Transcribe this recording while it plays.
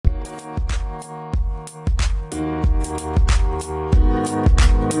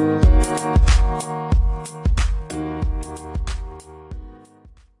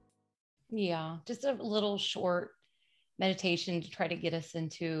Yeah, just a little short meditation to try to get us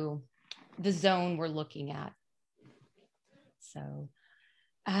into the zone we're looking at. So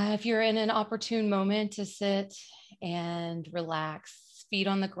if you're in an opportune moment to sit and relax, feet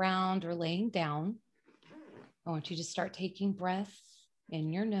on the ground or laying down, I want you to start taking breaths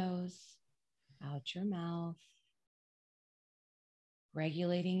in your nose, out your mouth,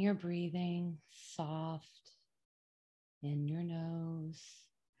 regulating your breathing, soft in your nose,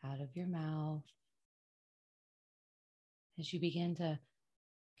 out of your mouth. As you begin to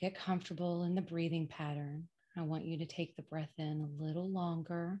get comfortable in the breathing pattern, I want you to take the breath in a little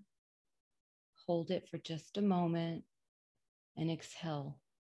longer, hold it for just a moment, and exhale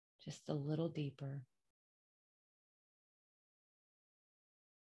just a little deeper.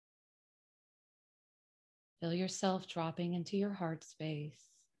 Feel yourself dropping into your heart space,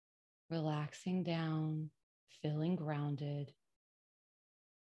 relaxing down, feeling grounded.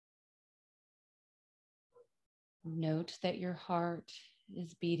 Note that your heart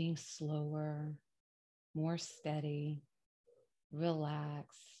is beating slower, more steady,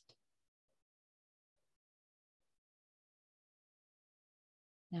 relaxed.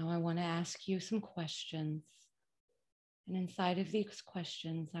 Now I want to ask you some questions. And inside of these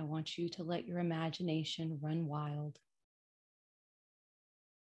questions, I want you to let your imagination run wild.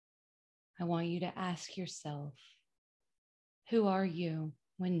 I want you to ask yourself, who are you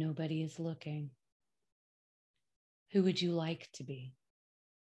when nobody is looking? Who would you like to be?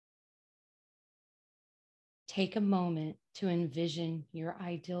 Take a moment to envision your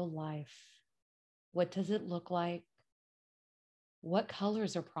ideal life. What does it look like? What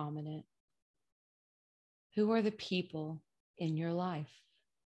colors are prominent? Who are the people in your life?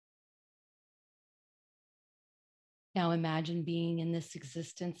 Now imagine being in this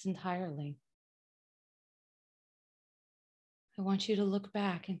existence entirely. I want you to look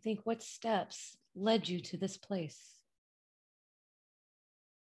back and think what steps led you to this place.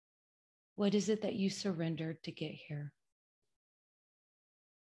 What is it that you surrendered to get here?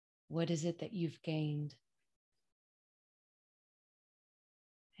 What is it that you've gained?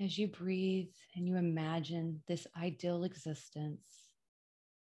 As you breathe and you imagine this ideal existence,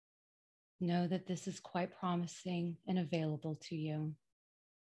 know that this is quite promising and available to you.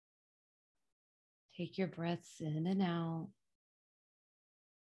 Take your breaths in and out,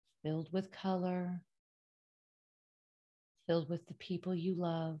 filled with color, filled with the people you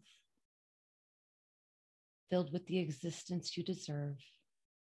love, filled with the existence you deserve.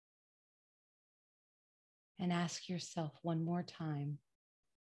 And ask yourself one more time,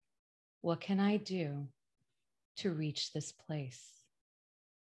 what can I do to reach this place?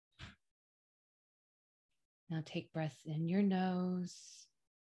 Now take breaths in your nose,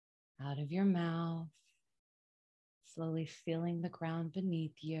 out of your mouth, slowly feeling the ground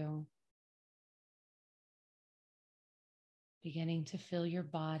beneath you, beginning to feel your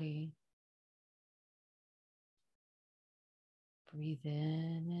body. Breathe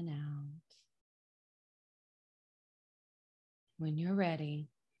in and out. When you're ready,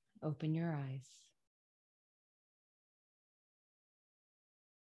 open your eyes.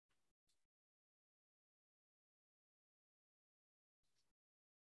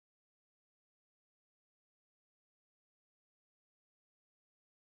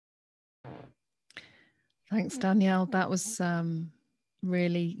 Thanks, Danielle. That was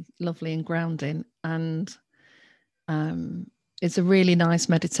really lovely and grounding. And it's a really nice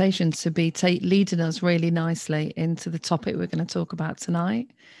meditation to be leading us really nicely into the topic we're going to talk about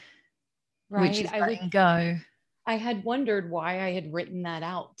tonight, Right. which is letting go. I had wondered why I had written that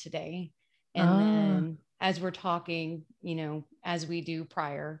out today. And then as we're talking, as we do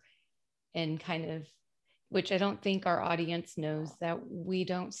prior, and kind of, which I don't think our audience knows, that we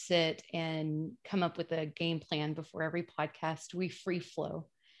don't sit and come up with a game plan before every podcast. We free flow.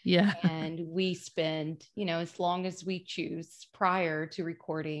 Yeah. And we spend, as long as we choose prior to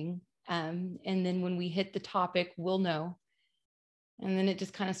recording. And then when we hit the topic, we'll know. And then it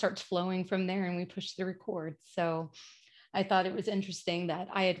just kind of starts flowing from there and we push the record. So I thought it was interesting that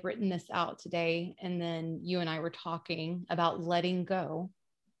I had written this out today. And then you and I were talking about letting go.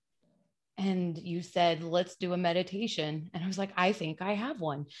 And you said, let's do a meditation. And I was like, I think I have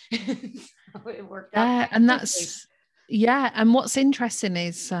one. So it worked out. And that's, and what's interesting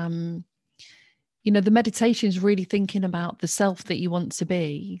is, the meditation is really thinking about the self that you want to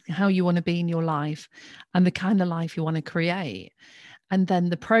be, how you want to be in your life, and the kind of life you want to create. And then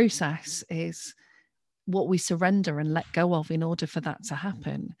the process is what we surrender and let go of in order for that to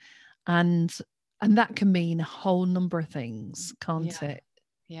happen. And that can mean a whole number of things, can't it?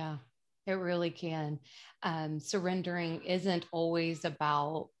 Yeah, it really can. Surrendering isn't always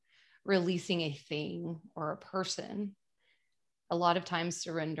about releasing a thing or a person. A lot of times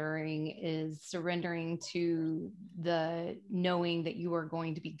surrendering is surrendering to the knowing that you are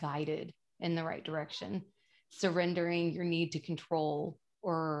going to be guided in the right direction, surrendering your need to control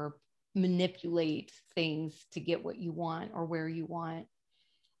or manipulate things to get what you want or where you want.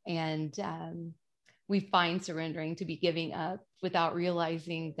 And we find surrendering to be giving up without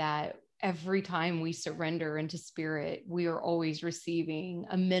realizing that every time we surrender into spirit, we are always receiving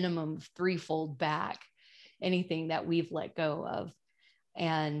a minimum of threefold back anything that we've let go of.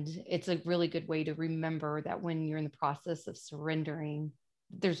 And it's a really good way to remember that when you're in the process of surrendering,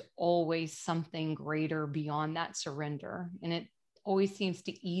 there's always something greater beyond that surrender. And it always seems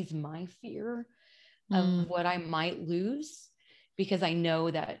to ease my fear of what I might lose, because I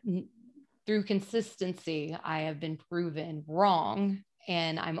know that through consistency, I have been proven wrong,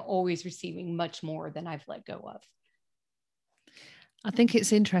 and I'm always receiving much more than I've let go of. I think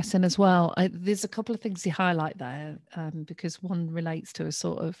it's interesting as well. There's a couple of things you highlight there, because one relates to a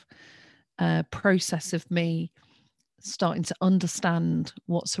sort of process of me starting to understand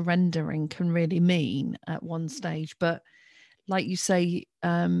what surrendering can really mean at one stage. But like you say,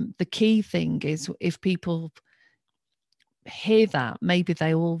 the key thing is if people hear that, maybe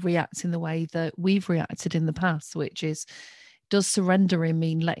they will react in the way that we've reacted in the past, which is, does surrendering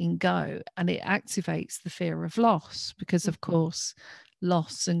mean letting go? And it activates the fear of loss, because of course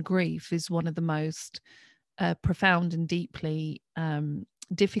loss and grief is one of the most profound and deeply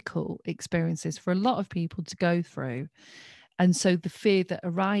difficult experiences for a lot of people to go through. And so the fear that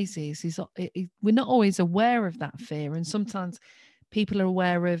arises is we're not always aware of that fear, and sometimes people are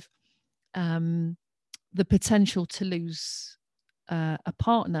aware of the potential to lose a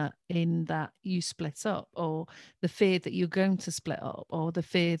partner in that you split up, or the fear that you're going to split up, or the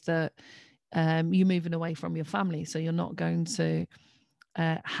fear that you're moving away from your family, so you're not going to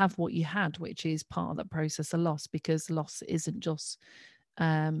have what you had, which is part of that process of loss, because loss isn't just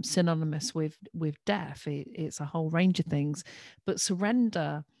synonymous with death. It's a whole range of things. But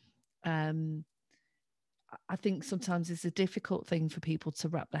surrender, I think sometimes it's a difficult thing for people to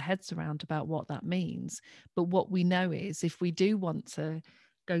wrap their heads around about what that means. But what we know is, if we do want to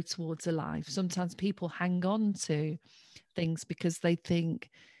go towards a life, sometimes people hang on to things because they think,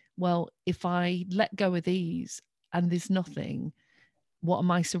 well, if I let go of these and there's nothing, what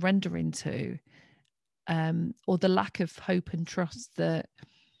am I surrendering to? Or the lack of hope and trust that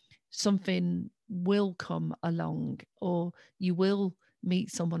something will come along, or you will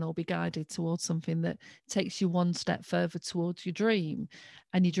meet someone or be guided towards something that takes you one step further towards your dream.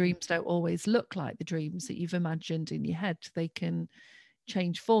 And your dreams don't always look like the dreams that you've imagined in your head. They can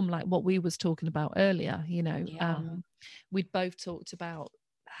change form, like what we was talking about earlier. We'd both talked about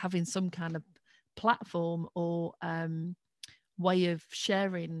having some kind of platform or way of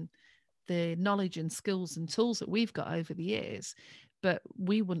sharing the knowledge and skills and tools that we've got over the years. But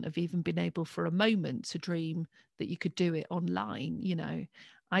we wouldn't have even been able for a moment to dream that you could do it online.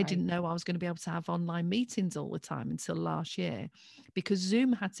 I didn't know I was going to be able to have online meetings all the time until last year, because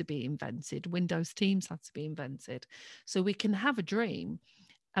Zoom had to be invented, Windows Teams had to be invented. So we can have a dream,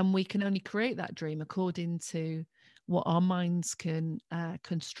 and we can only create that dream according to what our minds can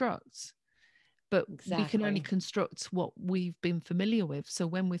construct. But we can only construct what we've been familiar with. So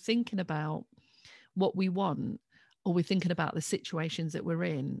when we're thinking about what we want, or we're thinking about the situations that we're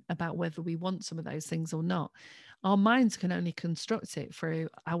in, about whether we want some of those things or not, our minds can only construct it through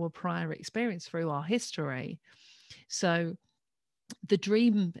our prior experience, through our history. So the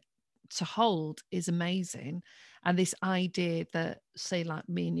dream to hold is amazing. And this idea that, say, like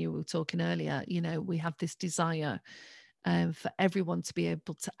me and you were talking earlier, we have this desire for everyone to be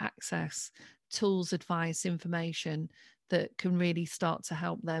able to access tools, advice, information that can really start to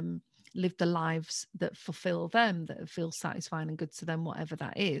help them live the lives that fulfill them, that feel satisfying and good to them, whatever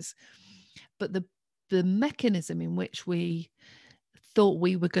that is. But the mechanism in which we thought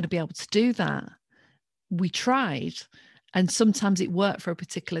we were going to be able to do that, we tried, and sometimes it worked for a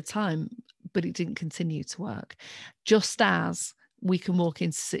particular time, but it didn't continue to work. Just as we can walk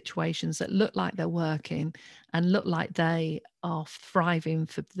into situations that look like they're working and look like they are thriving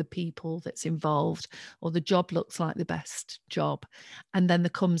for the people that's involved, or the job looks like the best job. And then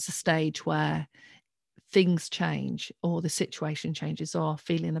there comes a stage where things change, or the situation changes, or our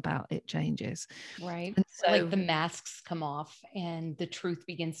feeling about it changes. Right. And so, like the masks come off and the truth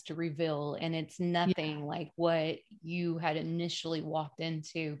begins to reveal, and it's nothing like what you had initially walked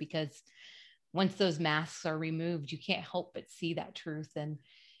into, because once those masks are removed, you can't help but see that truth. And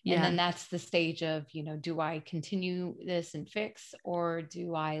then that's the stage of, do I continue this and fix, or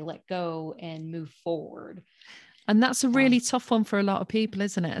do I let go and move forward? And that's a really tough one for a lot of people,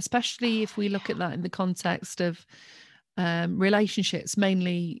 isn't it? Especially if we look at that in the context of relationships,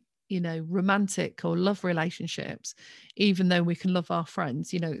 mainly, romantic or love relationships, even though we can love our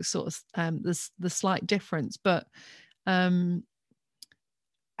friends, it's sort of there's the slight difference, but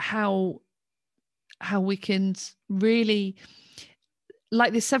how we can really,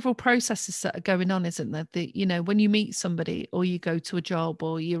 like, there's several processes that are going on, isn't there? When you meet somebody or you go to a job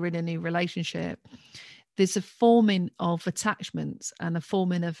or you're in a new relationship, there's a forming of attachments and a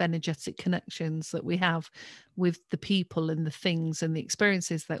forming of energetic connections that we have with the people and the things and the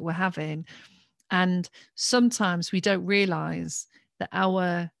experiences that we're having. And sometimes we don't realize that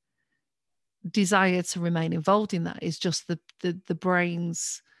our desire to remain involved in that is just the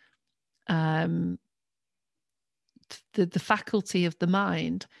brain's the faculty of the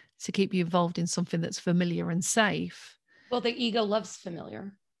mind to keep you involved in something that's familiar and safe. Well, the ego loves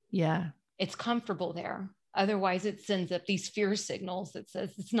familiar. Yeah. It's comfortable there. Otherwise, it sends up these fear signals that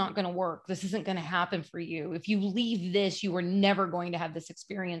says it's not going to work. This isn't going to happen for you. If you leave this, you are never going to have this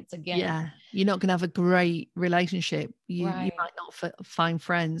experience again. Yeah. You're not going to have a great relationship. You Right. might not find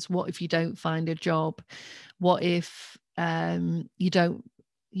friends. What if you don't find a job? What if you don't,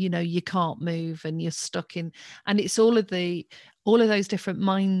 you can't move and you're stuck in, and it's all of those different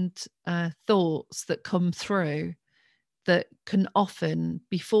mind thoughts that come through that can often,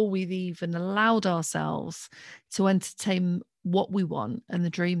 before we've even allowed ourselves to entertain what we want and the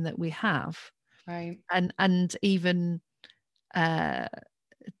dream that we have, right, and even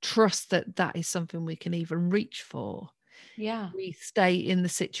trust that is something we can even reach for. Yeah. We stay in the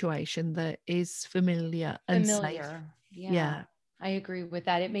situation that is familiar and safe. Yeah. I agree with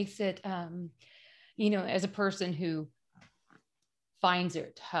that. It makes it, as a person who finds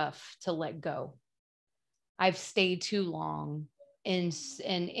it tough to let go, I've stayed too long in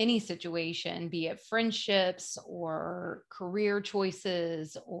any situation, be it friendships or career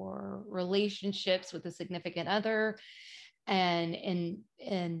choices or relationships with a significant other, and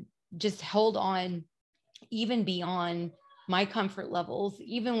just held on even beyond my comfort levels,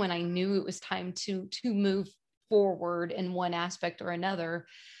 even when I knew it was time to move forward in one aspect or another.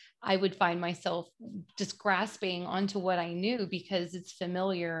 I would find myself just grasping onto what I knew because it's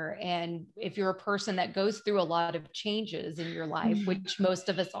familiar. And if you're a person that goes through a lot of changes in your life, which most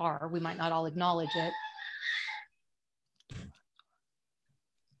of us are, we might not all acknowledge it.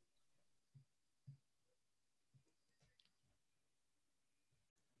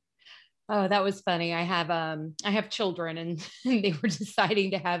 Oh, that was funny. I have children, and they were deciding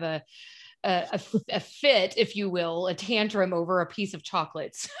to have a fit, if you will, a tantrum over a piece of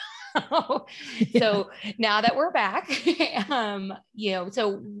chocolate. So now that we're back,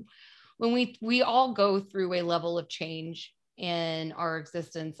 so when we all go through a level of change in our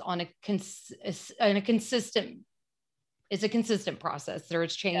existence on a consistent, it's a consistent process.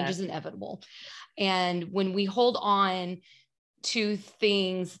 There's change is inevitable. And when we hold on to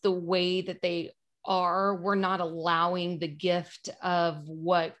things the way that they are, we're not allowing the gift of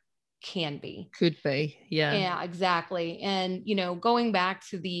what can be, could be. Yeah, exactly. And going back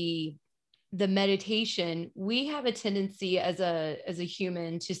to the meditation, we have a tendency as a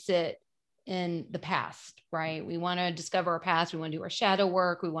human to sit in the past, right? We want to discover our past, we want to do our shadow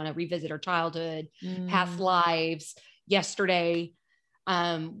work, we want to revisit our childhood, past lives, yesterday,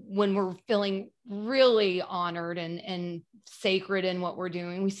 when we're feeling really honored and sacred in what we're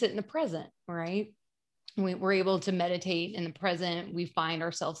doing. We sit in the present, right? We're able to meditate in the present. We find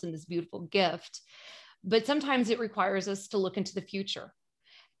ourselves in this beautiful gift. But sometimes it requires us to look into the future.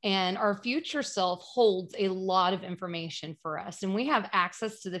 And our future self holds a lot of information for us. And we have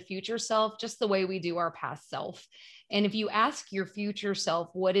access to the future self just the way we do our past self. And if you ask your future self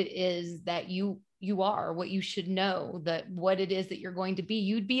what it is that you are, what you should know, that what it is that you're going to be,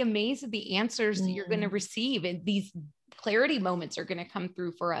 you'd be amazed at the answers that you're going to receive. And these clarity moments are going to come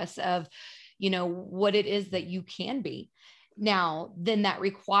through for us of, what it is that you can be. Now, then that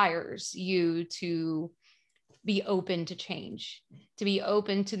requires you to be open to change, to be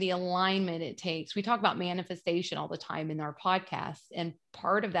open to the alignment it takes. We talk about manifestation all the time in our podcast. And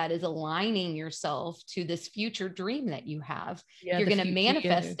part of that is aligning yourself to this future dream that you have. If you're going to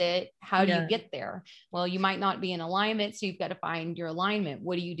manifest it, how do you get there? Well, you might not be in alignment. So you've got to find your alignment.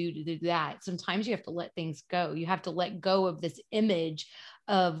 What do you do to do that? Sometimes you have to let things go. You have to let go of this image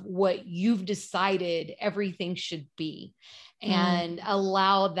of what you've decided everything should be, and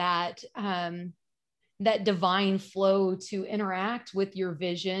allow that, that divine flow to interact with your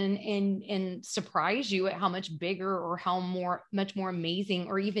vision and surprise you at how much bigger or much more amazing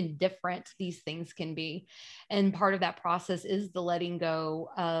or even different these things can be. And part of that process is the letting go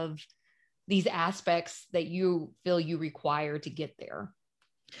of these aspects that you feel you require to get there?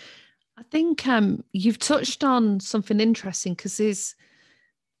 I think you've touched on something interesting, because there's,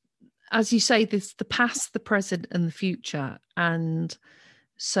 as you say, there's the past, the present, and the future. And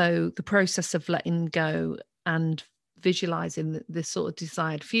so the process of letting go and visualizing this sort of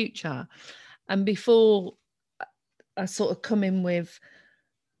desired future. And before I sort of come in with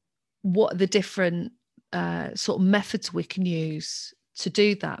what are the different sort of methods we can use to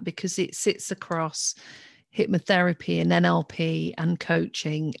do that, because it sits across hypnotherapy and NLP and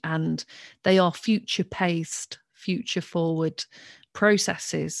coaching, and they are future paced, future forward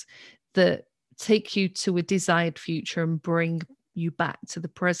processes that take you to a desired future and bring you back to the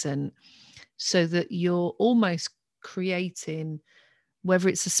present, so that you're almost creating, whether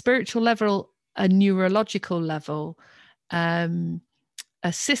it's a spiritual level, a neurological level, a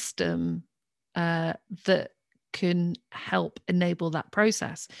system that can help enable that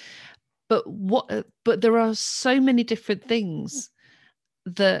process. But there are so many different things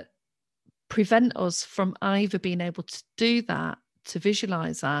that prevent us from either being able to do that, to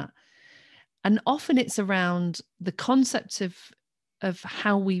visualize that. And often it's around the concept of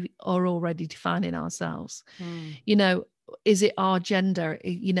how we are already defining ourselves. You know, is it our gender?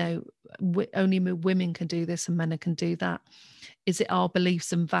 You know, only women can do this and men can do that. Is it our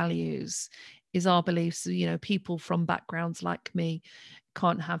beliefs and values? Is our beliefs, you know, people from backgrounds like me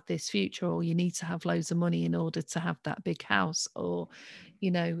can't have this future, or you need to have loads of money in order to have that big house? Or,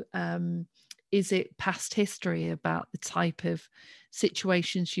 you know, is it past history about the type of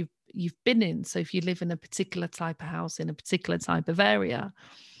situations you've been in? So if you live in a particular type of house in a particular type of area,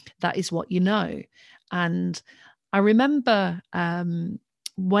 that is what you know. And I remember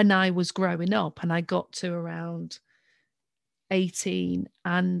when I was growing up and I got to around 18,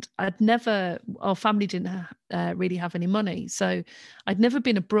 and our family didn't really have any money. So I'd never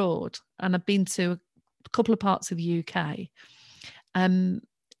been abroad, and I'd been to a couple of parts of the UK. And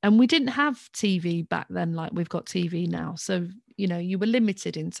we didn't have TV back then like we've got TV now. So, you know, you were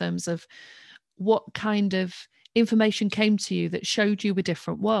limited in terms of what kind of information came to you that showed you a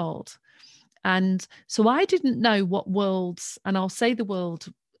different world. And so I didn't know what worlds, and I'll say the world,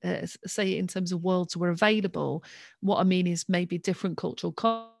 say it in terms of worlds were available. What I mean is maybe different cultural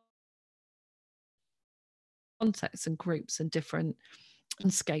contexts and groups and different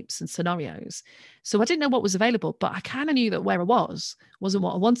landscapes and scenarios. So I didn't know what was available, but I kind of knew that where I wasn't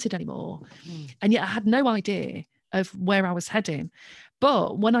what I wanted anymore. And yet I had no idea of where I was heading.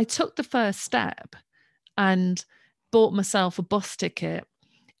 But when I took the first step and bought myself a bus ticket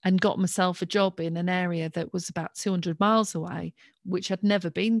and got myself a job in an area that was about 200 miles away, which I'd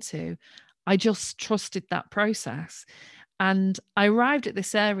never been to, I just trusted that process. And I arrived at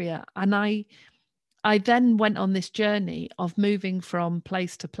this area, and I then went on this journey of moving from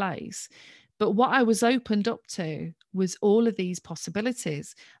place to place. But what I was opened up to was all of these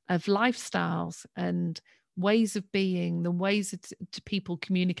possibilities of lifestyles and ways of being, the ways that people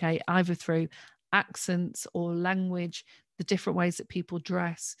communicate, either through accents or language, the different ways that people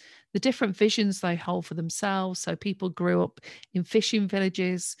dress, the different visions they hold for themselves. So people grew up in fishing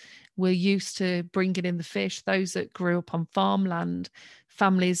villages, were used to bringing in the fish. Those that grew up on farmland,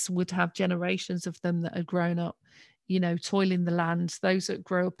 families would have generations of them that had grown up, you know, toiling the land. Those that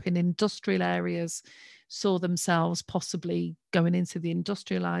grew up in industrial areas saw themselves possibly going into the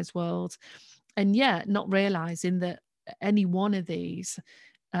industrialized world, and yet not realizing that any one of these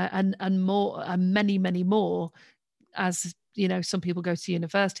and more, and many more, as you know, some people go to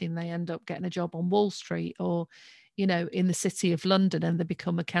university and they end up getting a job on Wall Street, or, you know, in the city of London, and they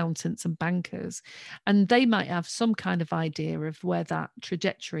become accountants and bankers. And they might have some kind of idea of where that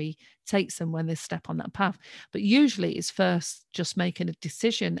trajectory takes them when they step on that path. But usually it's first just making a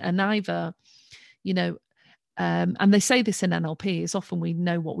decision, and either, you know, and they say this in NLP, is often we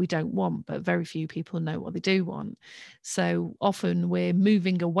know what we don't want, but very few people know what they do want. So often we're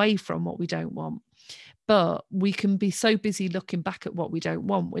moving away from what we don't want. But we can be so busy looking back at what we don't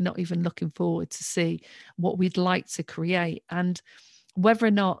want, we're not even looking forward to see what we'd like to create. And whether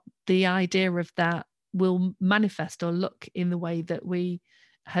or not the idea of that will manifest or look in the way that we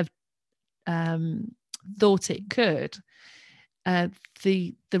have thought it could,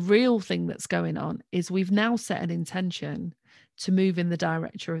 the real thing that's going on is we've now set an intention to move in the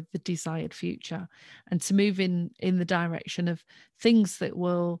direction of the desired future, and to move in the direction of things that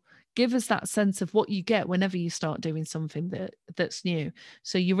will give us that sense of what you get whenever you start doing something that's new.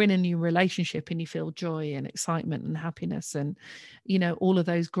 So you're in a new relationship and you feel joy and excitement and happiness, and, you know, all of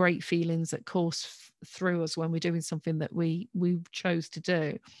those great feelings that course through us when we're doing something that we chose to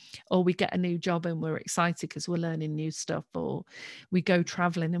do, or we get a new job and we're excited because we're learning new stuff, or we go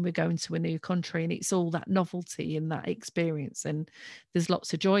traveling and we're going to a new country, and it's all that novelty and that experience, and there's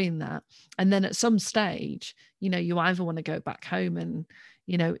lots of joy in that. And then at some stage, you know, you either want to go back home and,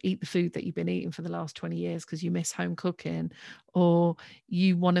 you know, eat the food that you've been eating for the last 20 years because you miss home cooking, or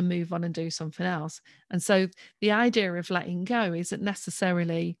you want to move on and do something else. And so the idea of letting go isn't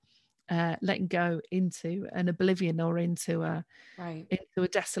necessarily letting go into an oblivion or into a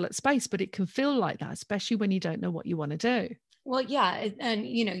desolate space, but it can feel like that, especially when you don't know what you want to do. Well, yeah, and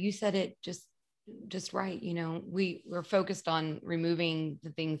you know, you said it just right. You know, we're focused on removing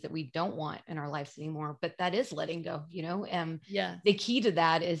the things that we don't want in our lives anymore, but that is letting go. You know, yeah, the key to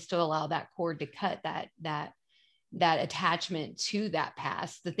that is to allow that cord to cut, that attachment to that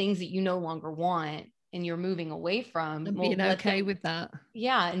past, the things that you no longer want and you're moving away from, and being okay with that.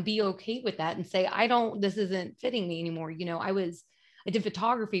 Yeah. And be okay with that and say, this isn't fitting me anymore. You know, I did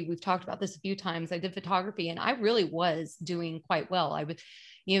photography. We've talked about this a few times. I did photography and I really was doing quite well. I was,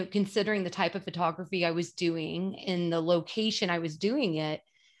 you know, considering the type of photography I was doing in the location I was doing it.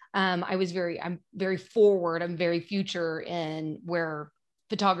 I'm very forward. I'm very future in where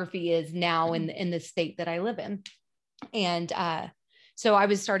photography is now in the state that I live in. And, so I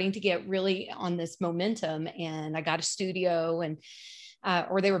was starting to get really on this momentum, and I got a studio, and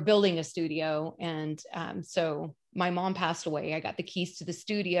or they were building a studio. And so my mom passed away. I got the keys to the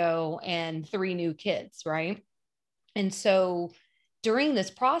studio and 3 new kids. Right. And so during this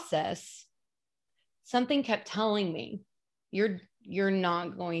process, something kept telling me, you're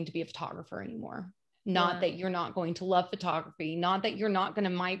not going to be a photographer anymore. Not that you're not going to love photography, not that you're not going to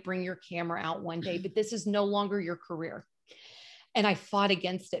might bring your camera out one day, but this is no longer your career. And I fought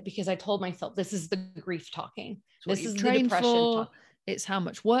against it because I told myself, this is the grief talking. This is the depression talking. It's how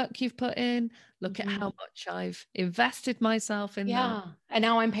much work you've put in. Look at how much I've invested myself in that. And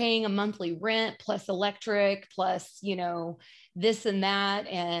now I'm paying a monthly rent plus electric, plus, you know, this and that.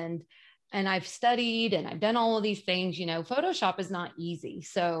 And I've studied and I've done all of these things. You know, Photoshop is not easy.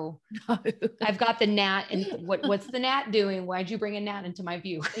 So no. I've got the gnat, and what's the gnat doing? Why'd you bring a gnat into my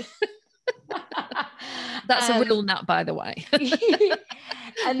view? That's a real gnat, by the way.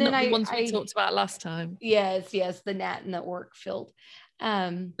 And then the ones we talked about last time. Yes, the gnat in the work field.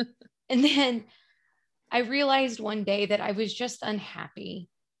 And then I realized one day that I was just unhappy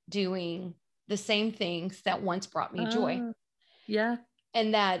doing the same things that once brought me joy. Yeah.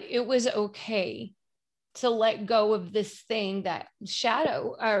 And that it was okay to let go of this thing, that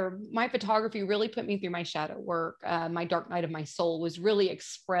shadow, or my photography really put me through my shadow work. My dark night of my soul was really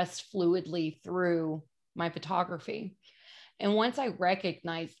expressed fluidly through my photography. And once I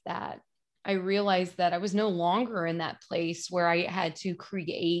recognized that, I realized that I was no longer in that place where I had to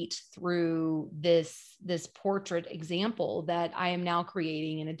create through this portrait example, that I am now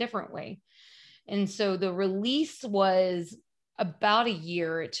creating in a different way. And so the release was about a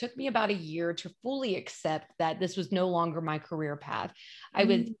year. It took me about a year to fully accept that this was no longer my career path. I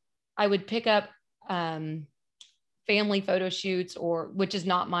would pick up family photo shoots, which is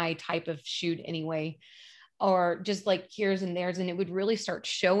not my type of shoot anyway, or just like here's and there's, and it would really start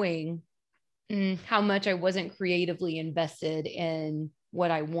showing how much I wasn't creatively invested in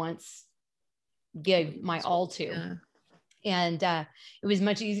what I once gave my all to. Yeah. And it was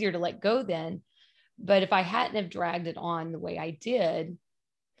much easier to let go then. But if I hadn't have dragged it on the way I did,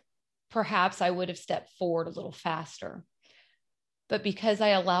 perhaps I would have stepped forward a little faster. But because I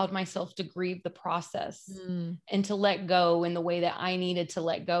allowed myself to grieve the process and to let go in the way that I needed to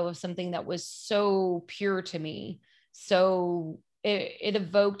let go of something that was so pure to me, so it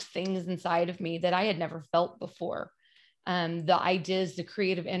evoked things inside of me that I had never felt before. The ideas, the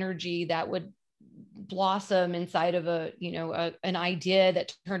creative energy that would blossom inside of an idea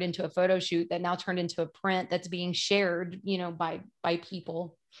that turned into a photo shoot, that now turned into a print that's being shared, by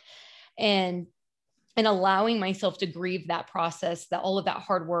people, and allowing myself to grieve that process, that all of that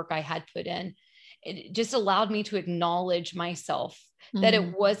hard work I had put in. It just allowed me to acknowledge myself, that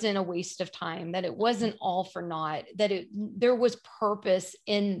it wasn't a waste of time, that it wasn't all for naught, that there was purpose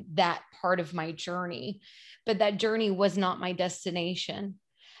in that part of my journey, but that journey was not my destination.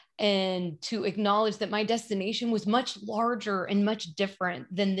 And to acknowledge that my destination was much larger and much different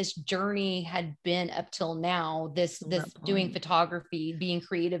than this journey had been up till now, this doing photography, being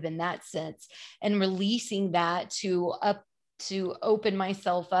creative in that sense, and releasing that to open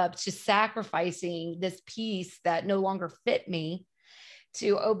myself up to sacrificing this piece that no longer fit me,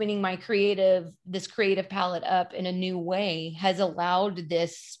 to opening this creative palette up in a new way, has allowed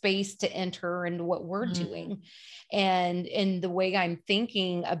this space to enter into what we're doing. And in the way I'm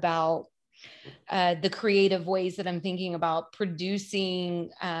thinking about the creative ways that I'm thinking about producing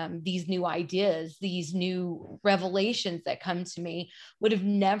these new ideas, these new revelations that come to me would have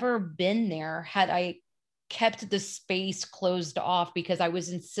never been there had I kept the space closed off, because I was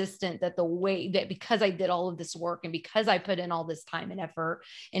insistent that the way that, because I did all of this work and because I put in all this time and effort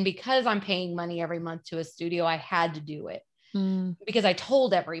and because I'm paying money every month to a studio, I had to do it. Because I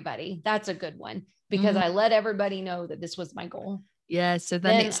told everybody. That's a good one, because I let everybody know that this was my goal. Yeah. So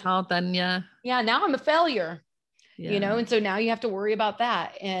then it's hard then. Yeah. Yeah. Now I'm a failure, Yeah. you know? And so now you have to worry about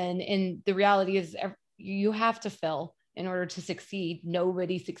that. And the reality is you have to fail in order to succeed.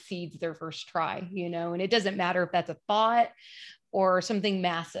 Nobody succeeds their first try, you know, and it doesn't matter if that's a thought or something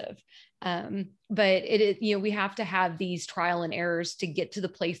massive. But it is, you know, we have to have these trial and errors to get to the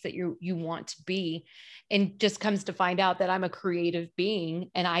place that you want to be. And just comes to find out that I'm a creative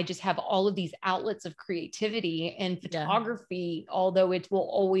being and I just have all of these outlets of creativity, and photography, although it will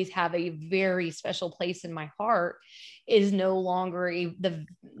always have a very special place in my heart, is no longer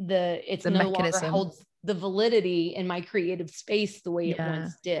it's no longer holds the validity in my creative space the way it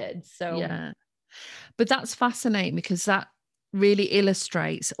once did. So yeah, but that's fascinating, because that really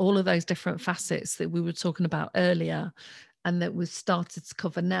illustrates all of those different facets that we were talking about earlier and that we've started to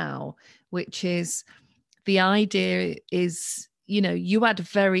cover now, which is the idea is, you know, you had a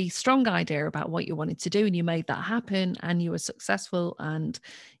very strong idea about what you wanted to do and you made that happen and you were successful and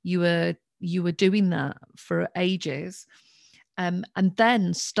you were doing that for ages, and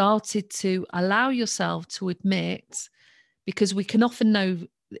then started to allow yourself to admit, because we can often know,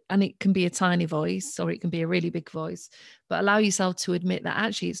 and it can be a tiny voice or it can be a really big voice, but allow yourself to admit that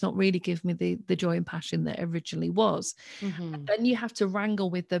actually it's not really giving me the joy and passion that originally was. And then you have to wrangle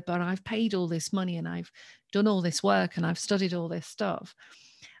with but I've paid all this money and I've done all this work and I've studied all this stuff.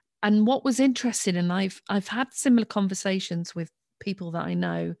 And what was interesting, and I've had similar conversations with people that I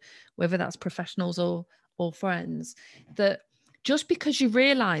know, whether that's professionals or friends, that just because you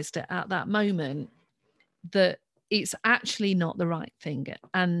realized it at that moment that it's actually not the right thing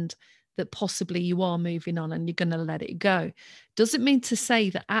and that possibly you are moving on and you're going to let it go, doesn't mean to say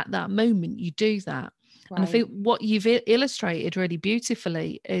that at that moment you do that. Right. And I think what you've illustrated really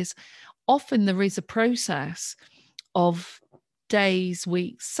beautifully is often there is a process of days,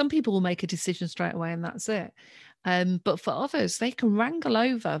 weeks. Some people will make a decision straight away and that's it. But for others, they can wrangle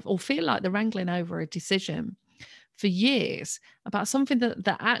over or feel like they're wrangling over a decision for years about something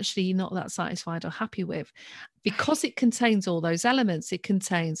that actually you're not that satisfied or happy with, because it contains all those elements. It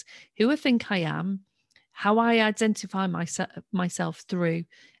contains who I think I am, how I identify myself through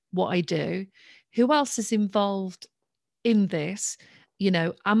what I do, who else is involved in this, you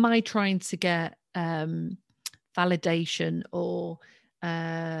know, am I trying to get validation or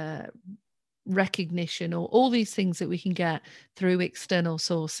recognition or all these things that we can get through external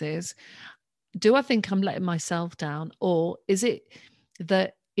sources? Do I think I'm letting myself down? Or is it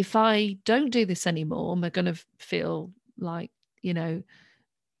that if I don't do this anymore, am I going to feel like, you know,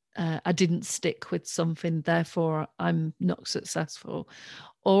 I didn't stick with something, therefore I'm not successful?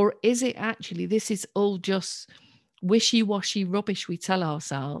 Or is it actually, this is all just wishy-washy rubbish we tell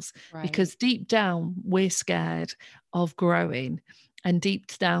ourselves, because deep down we're scared of growing, and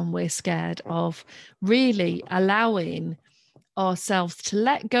deep down we're scared of really allowing ourselves to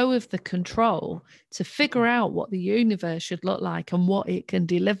let go of the control, to figure out what the universe should look like and what it can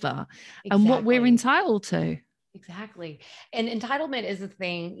deliver and what we're entitled to. Exactly. And entitlement is a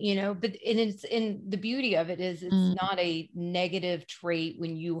thing, you know, but it's in the beauty of it is it's not a negative trait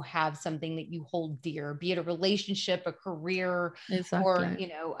when you have something that you hold dear, be it a relationship, a career, or, you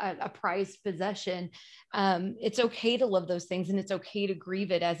know, a prized possession. It's okay to love those things and it's okay to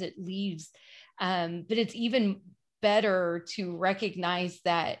grieve it as it leaves. But it's even better to recognize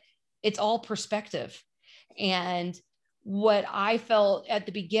that it's all perspective. And what I felt at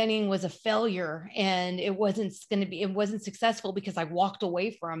the beginning was a failure and it wasn't successful because I walked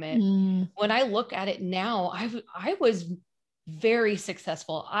away from it. When I look at it now, I was very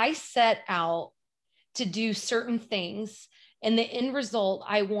successful. I set out to do certain things and the end result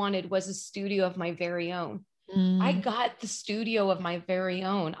I wanted was a studio of my very own. I got the studio of my very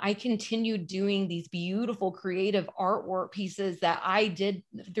own. I continued doing these beautiful creative artwork pieces that I did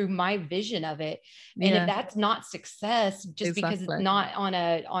through my vision of it. And if that's not success, just because it's not on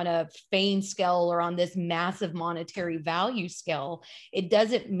a fame scale or on this massive monetary value scale, it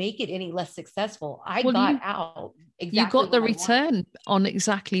doesn't make it any less successful. I got out exactly. You got the return on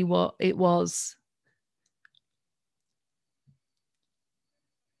exactly what it was.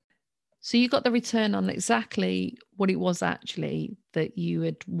 So you got the return on exactly what it was actually that you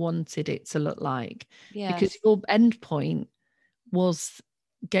had wanted it to look like. Because your end point was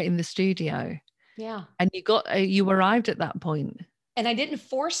getting the studio. Yeah. And you arrived at that point. And I didn't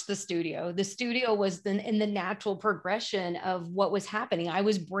force the studio. The studio was then in the natural progression of what was happening. I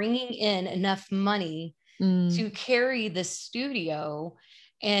was bringing in enough money to carry the studio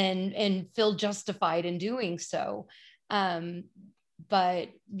and feel justified in doing so. But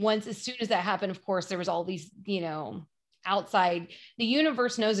as soon as that happened, of course, there was all these, outside, the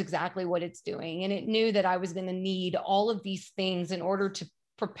universe knows exactly what it's doing. And it knew that I was going to need all of these things in order to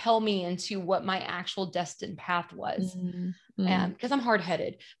propel me into what my actual destined path was. Because I'm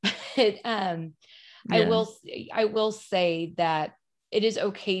hard-headed, but I will say that it is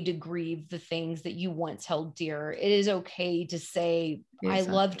okay to grieve the things that you once held dear. It is okay to say, I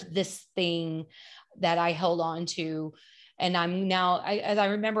loved this thing that I held on to. And I'm now, as I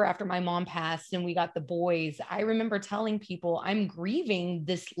remember after my mom passed and we got the boys, I remember telling people I'm grieving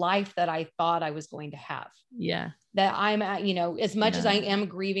this life that I thought I was going to have. Yeah. That I'm at, as much as I am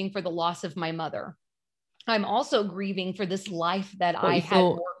grieving for the loss of my mother, I'm also grieving for this life that I had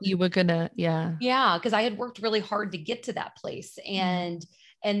worked. You were gonna, yeah. Yeah, because I had worked really hard to get to that place. And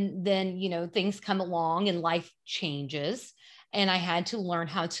then, things come along and life changes. And I had to learn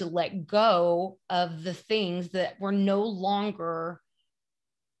how to let go of the things that were no longer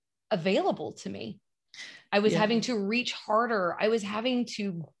available to me. I was having to reach harder. I was having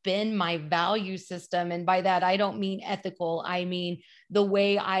to bend my value system. And by that, I don't mean ethical. I mean, the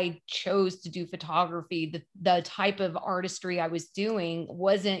way I chose to do photography, the type of artistry I was doing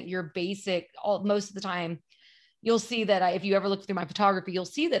wasn't your basic, most of the time, you'll see that if you ever look through my photography, you'll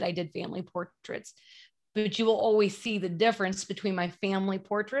see that I did family portraits, but you will always see the difference between my family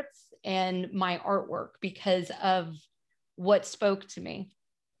portraits and my artwork because of what spoke to me.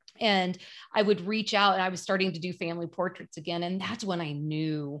 And I would reach out and I was starting to do family portraits again. And that's when I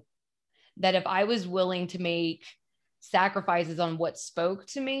knew that if I was willing to make sacrifices on what spoke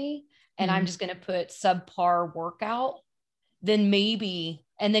to me, and I'm just going to put subpar work out, then maybe,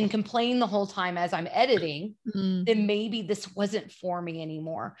 and then complain the whole time as I'm editing, then maybe this wasn't for me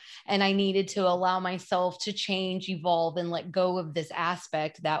anymore. And I needed to allow myself to change, evolve, and let go of this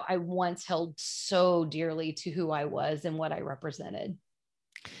aspect that I once held so dearly to who I was and what I represented.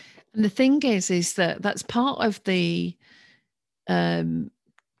 And the thing is that that's part of the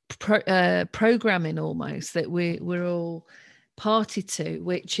programming almost that we're all party to,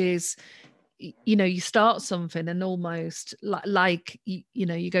 which is, you start something and almost like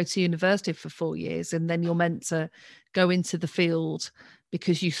you go to university for 4 years and then you're meant to go into the field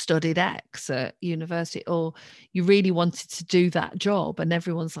because you studied X at university, or you really wanted to do that job, and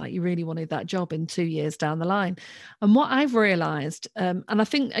everyone's like, you really wanted that job in 2 years down the line. And what I've realized, and I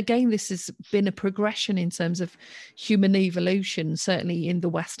think again this has been a progression in terms of human evolution, certainly in the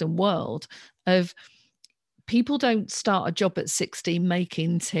Western world, of people don't start a job at 16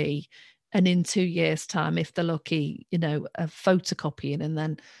 making tea, and in 2 years' time, if they're lucky, photocopying, and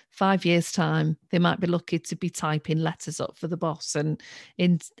then 5 years' time, they might be lucky to be typing letters up for the boss. And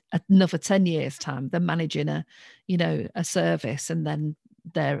in another 10 years' time, they're managing a service, and then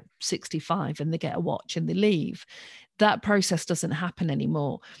they're 65 and they get a watch and they leave. That process doesn't happen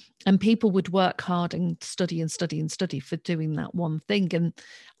anymore. And people would work hard and study and study and study for doing that one thing.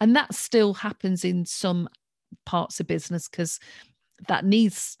 And that still happens in some parts of business because that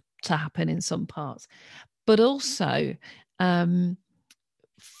needs to happen in some parts. But also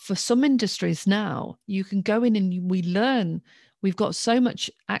for some industries now, you can go in and we learn. We've got so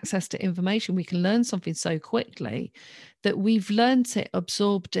much access to information. We can learn something so quickly that we've learned it,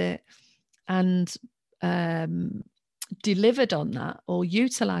 absorbed it, and delivered on that or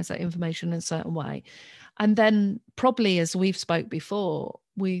utilized that information in a certain way. And then probably, as we've spoke before,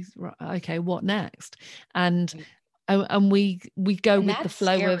 okay, what next? And we go with the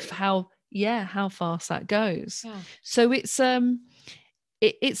flow scary. Of how fast that goes. Yeah. So it's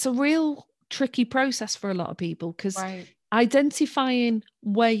a real tricky process for a lot of people, because identifying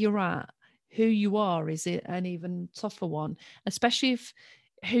where you're at, who you are, is it an even tougher one, especially if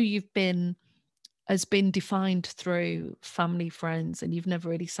who you've been has been defined through family, friends, and you've never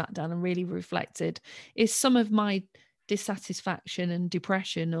really sat down and really reflected. Is some of my dissatisfaction and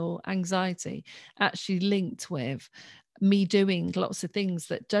depression or anxiety actually linked with me doing lots of things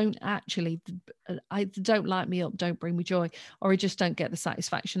that don't light me up, don't bring me joy, or I just don't get the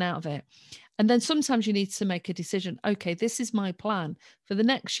satisfaction out of it? And then sometimes you need to make a decision. Okay, this is my plan for the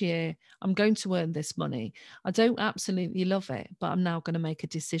next year. I'm going to earn this money. I don't absolutely love it, but I'm now going to make a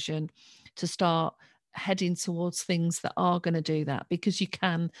decision to start heading towards things that are going to do that, because you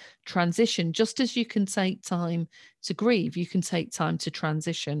can transition. Just as you can take time to grieve, you can take time to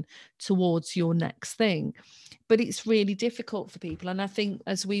transition towards your next thing. But it's really difficult for people. And I think,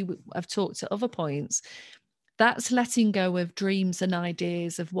 as we have talked at other points, that's letting go of dreams and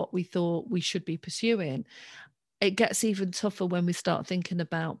ideas of what we thought we should be pursuing. It gets even tougher when we start thinking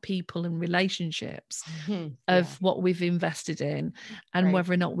about people and relationships of what we've invested in, and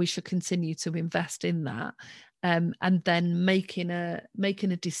whether or not we should continue to invest in that. And then making a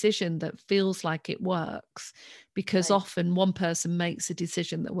decision that feels like it works, because often one person makes a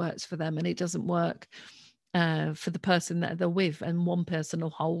decision that works for them and it doesn't work for the person that they're with, and one person will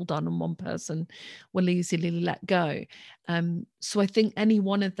hold on and one person will easily let go. So I think any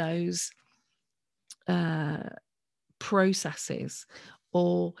one of those processes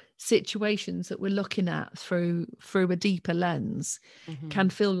or situations that we're looking at through a deeper lens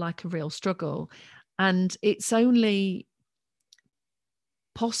can feel like a real struggle. And it's only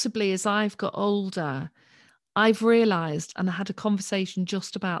possibly as I've got older, I've realized, and I had a conversation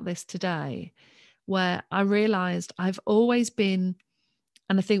just about this today, where I realized I've always been,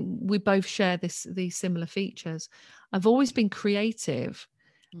 and I think we both share these similar features, I've always been creative.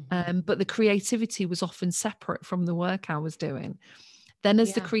 But the creativity was often separate from the work I was doing. Then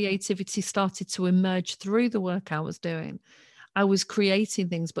as the creativity started to emerge through the work I was doing, I was creating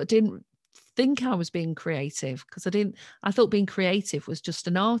things, but didn't think I was being creative, because I thought being creative was just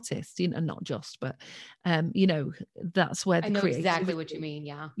an artist, not just, but that's where the I know creativity, exactly what you mean.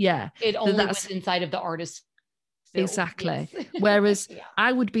 Yeah. It only was inside of the artist. Exactly. Yes. Whereas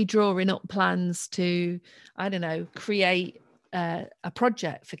I would be drawing up plans to, I don't know, create a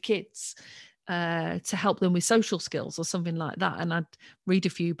project for kids to help them with social skills or something like that. And I'd read a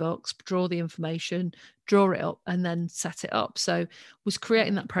few books, draw the information, draw it up, and then set it up. So was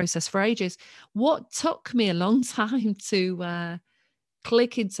creating that process for ages. What took me a long time to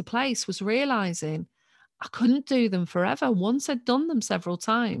click into place was realizing I couldn't do them forever. Once I'd done them several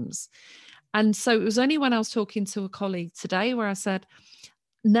times. And so it was only when I was talking to a colleague today where I said,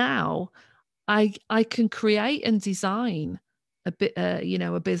 now I can create and design a bit,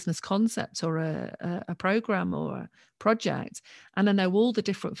 a business concept or a program or a project, and I know all the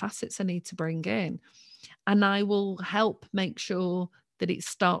different facets I need to bring in, and I will help make sure that it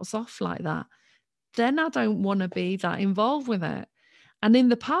starts off like that. Then I don't want to be that involved with it. And in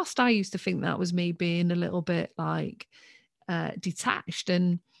the past, I used to think that was me being a little bit like detached.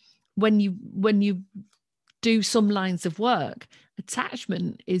 And when you do some lines of work,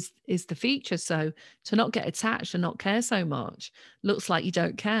 attachment is the feature. So to not get attached and not care so much looks like you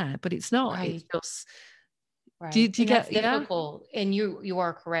don't care, but it's not. Right. It's just do you get difficult? And you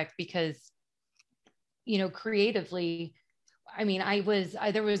are correct, because creatively, I mean,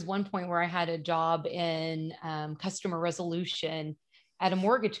 there was one point where I had a job in customer resolution at a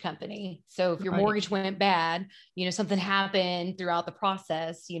mortgage company. So if your mortgage went bad, something happened throughout the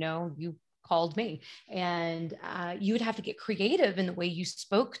process, you called me, and you would have to get creative in the way you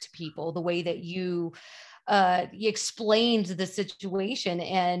spoke to people, the way that you explained the situation.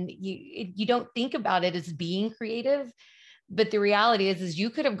 And you don't think about it as being creative. But the reality is you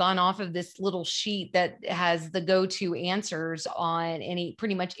could have gone off of this little sheet that has the go-to answers on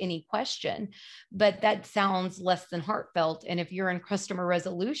pretty much any question, but that sounds less than heartfelt. And if you're in customer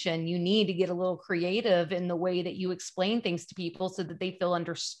resolution, you need to get a little creative in the way that you explain things to people so that they feel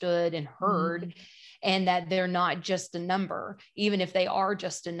understood and heard. And that they're not just a number. Even if they are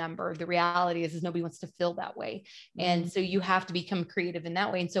just a number, the reality is nobody wants to feel that way. And so you have to become creative in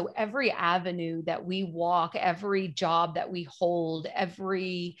that way. And so every avenue that we walk, every job that we hold,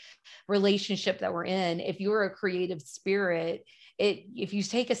 every relationship that we're in, if you're a creative spirit, if you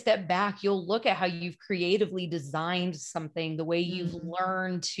take a step back, you'll look at how you've creatively designed something, the way you've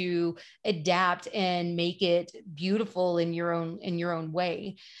learned to adapt and make it beautiful in your own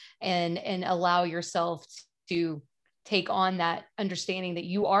way, and allow yourself to take on that understanding that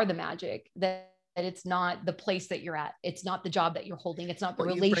you are the magic, that it's not the place that you're at. It's not the job that you're holding. It's not the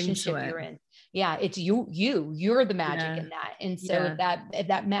relationship you're in. Yeah. It's you're the magic in that. And so if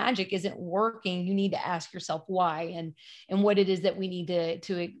that magic isn't working, you need to ask yourself why, and what it is that we need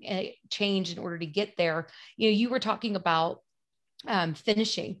to change in order to get there. You were talking about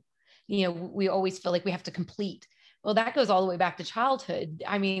finishing, we always feel like we have to complete. Well, that goes all the way back to childhood.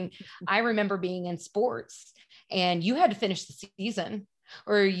 I mean, I remember being in sports and you had to finish the season,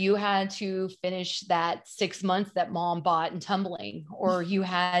 or you had to finish that 6 months that mom bought in tumbling, or you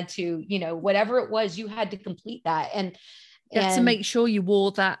had to, whatever it was, you had to complete that. And you have to make sure you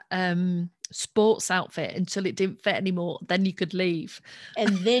wore that sports outfit until it didn't fit anymore. Then you could leave.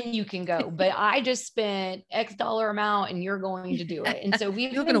 And then you can go. But I just spent X dollar amount and you're going to do it. And so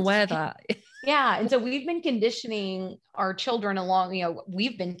you're going to wear that. Yeah. And so we've been conditioning our children along,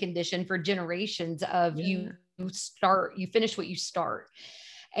 we've been conditioned for generations of you finish what you start,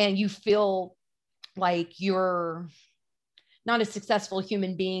 and you feel like you're not a successful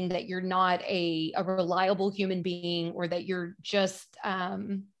human being, that you're not a reliable human being, or that you're just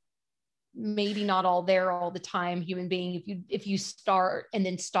maybe not all there all the time human being. If you start and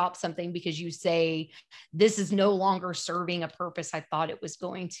then stop something because you say, this is no longer serving a purpose I thought it was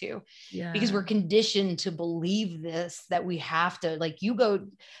going to, because we're conditioned to believe this, that we have to, like, you go,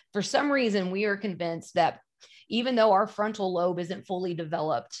 for some reason, we are convinced that even though our frontal lobe isn't fully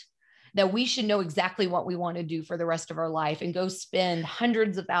developed, that we should know exactly what we want to do for the rest of our life and go spend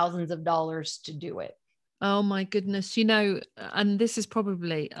hundreds of thousands of dollars to do it. Oh my goodness. And this is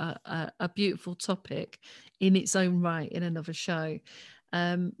probably a beautiful topic in its own right in another show.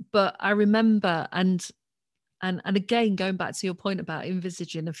 But I remember, and again, going back to your point about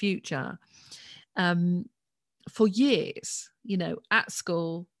envisaging a future, for years, at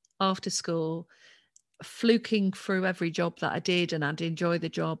school, after school, fluking through every job that I did, and I'd enjoy the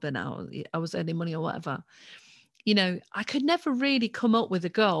job, and I was earning money or whatever. I could never really come up with a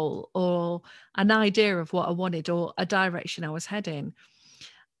goal or an idea of what I wanted or a direction I was heading.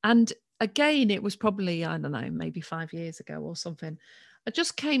 And again, it was probably, I don't know, maybe 5 years ago or something. I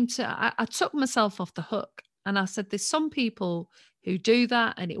just I took myself off the hook, and I said, there's some people who do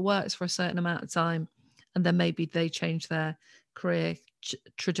that and it works for a certain amount of time, and then maybe they change their career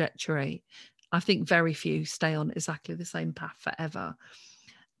trajectory. I think very few stay on exactly the same path forever.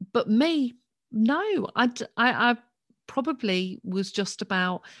 But me, no, I probably was just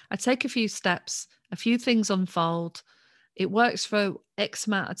about, I take a few steps, a few things unfold. It works for X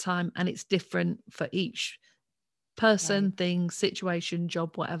amount of time, and it's different for each person, thing, situation,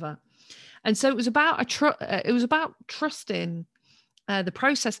 job, whatever. And so it was about trusting the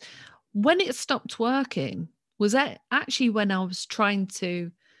process. When it stopped working was actually when I was trying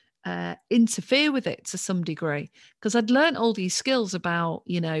to interfere with it to some degree, because I'd learned all these skills about,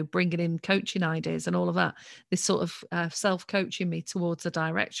 bringing in coaching ideas and all of that, this sort of self-coaching me towards a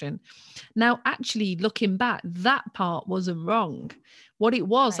direction. Now, actually looking back, that part wasn't wrong. What it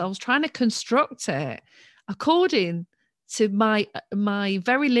was, I was trying to construct it according to my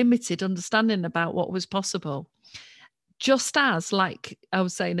very limited understanding about what was possible. Just as, like I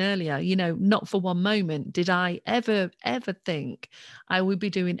was saying earlier, not for one moment did I ever think I would be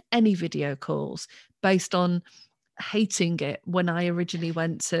doing any video calls based on hating it when I originally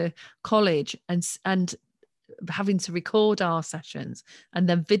went to college and having to record our sessions and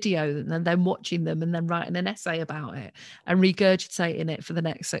then video them and then watching them and then writing an essay about it and regurgitating it for the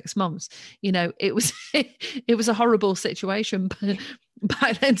next 6 months. It was it was a horrible situation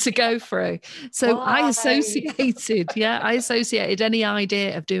back then to go through. So I associated any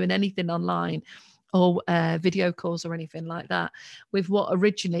idea of doing anything online or video calls or anything like that with what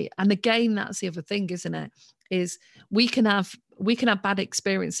originally, and again, that's the other thing, isn't it, is we can have bad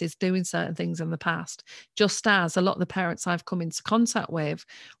experiences doing certain things in the past, just as a lot of the parents I've come into contact with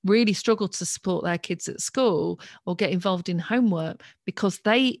really struggle to support their kids at school or get involved in homework because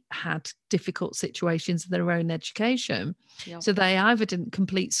they had difficult situations in their own education. Yep. So they either didn't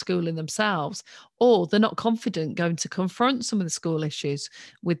complete schooling themselves, or they're not confident going to confront some of the school issues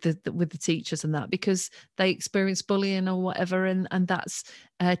with the teachers and that, because they experience bullying or whatever, and that's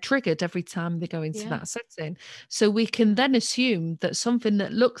triggered every time they go into that setting. So we can then assume that something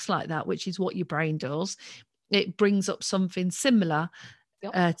that looks like that, which is what your brain does, it brings up something similar.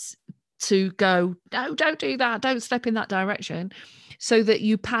 Yep. To go, no, don't do that, don't step in that direction, so that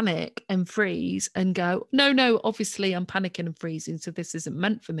you panic and freeze and go, no, obviously I'm panicking and freezing, so this isn't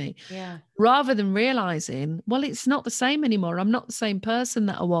meant for me. Yeah. Rather than realizing, well, it's not the same anymore. I'm not the same person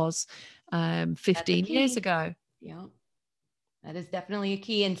that I was 15 years ago. Yeah. That is definitely a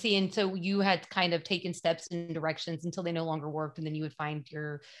key. And so you had kind of taken steps in directions until they no longer worked. And then you would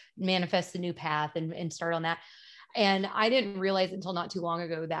manifest a new path and start on that. And I didn't realize until not too long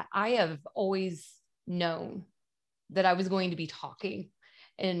ago that I have always known that I was going to be talking.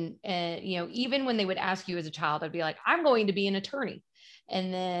 And even when they would ask you as a child, I'd be like, I'm going to be an attorney.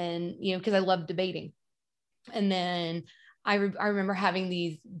 And then, because I love debating. And then I remember having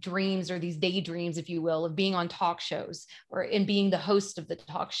these dreams, or these daydreams, if you will, of being on talk shows and being the host of the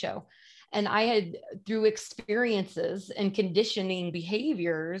talk show. And I had, through experiences and conditioning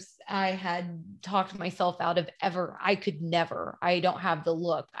behaviors, I had talked myself out of I could never, I don't have the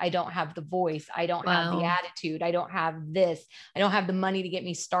look, I don't have the voice, I don't have the attitude, I don't have this, I don't have the money to get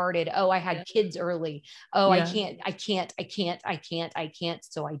me started. Oh, I had kids early. Oh, I can't.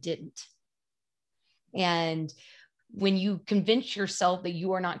 So I didn't. And when you convince yourself that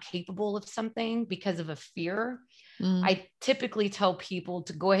you are not capable of something because of a fear, I typically tell people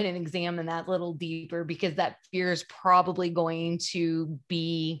to go ahead and examine that a little deeper, because that fear is probably going to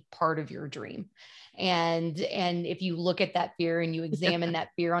be part of your dream. And if you look at that fear and you examine that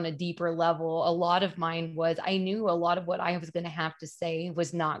fear on a deeper level, a lot of mine was, I knew a lot of what I was going to have to say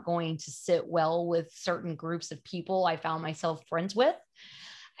was not going to sit well with certain groups of people I found myself friends with.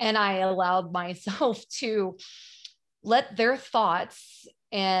 And I allowed myself to let their thoughts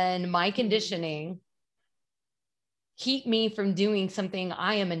and my conditioning keep me from doing something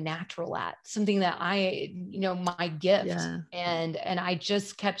I am a natural at, something that my gift. Yeah. And I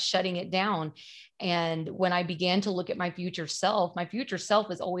just kept shutting it down. And when I began to look at my future self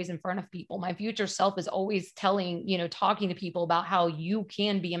is always in front of people. My future self is always talking to people about how you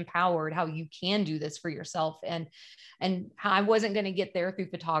can be empowered, how you can do this for yourself. And I wasn't going to get there through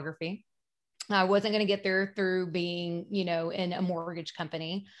photography. I wasn't going to get there through being, in a mortgage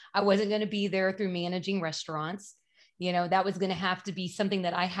company. I wasn't going to be there through managing restaurants. That was going to have to be something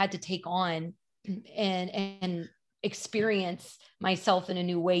that I had to take on and experience myself in a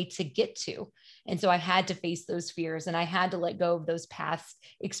new way to get to. And so I had to face those fears, and I had to let go of those past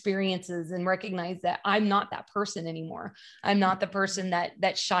experiences and recognize that I'm not that person anymore. I'm not the person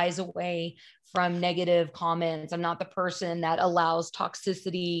that shies away from negative comments. I'm not the person that allows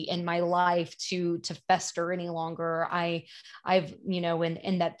toxicity in my life to fester any longer. I've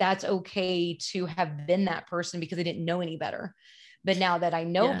and that's okay to have been that person, because I didn't know any better. But now that I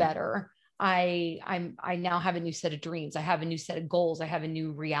know better, I now have a new set of dreams. I have a new set of goals. I have a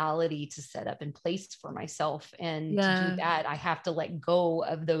new reality to set up in place for myself. And to do that, I have to let go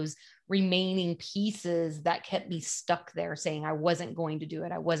of those remaining pieces that kept me stuck there, saying I wasn't going to do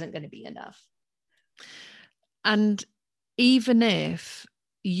it. I wasn't going to be enough. And even if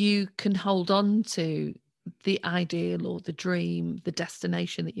you can hold on to the ideal or the dream, the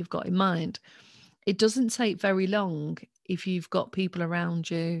destination that you've got in mind, it doesn't take very long if you've got people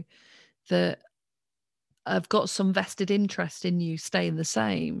around you that have got some vested interest in you staying the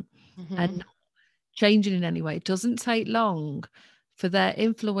same and not changing in any way. It doesn't take long for their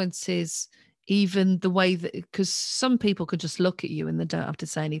influences, even the way that, because some people could just look at you and they don't have to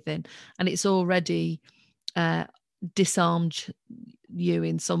say anything, and it's already disarmed you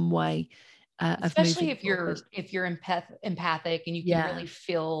in some way. Especially if you're empathic and you can really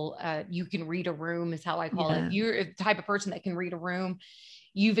feel, you can read a room, is how I call it. If you're the type of person that can read a room,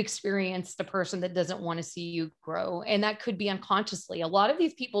 you've experienced a person that doesn't want to see you grow. And that could be unconsciously. A lot of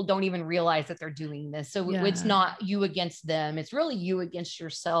these people don't even realize that they're doing this. So it's not you against them. It's really you against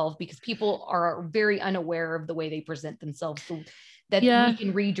yourself, because people are very unaware of the way they present themselves. So that we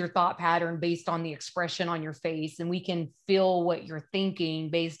can read your thought pattern based on the expression on your face, and we can feel what you're thinking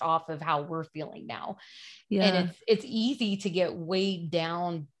based off of how we're feeling now. And it's easy to get weighed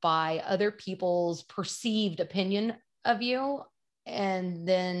down by other people's perceived opinion of you, and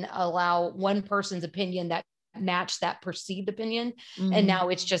then allow one person's opinion that match that perceived opinion. And now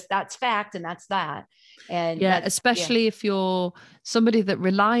it's just, that's fact and that's that. And especially if you're somebody that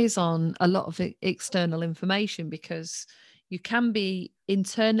relies on a lot of external information, because you can be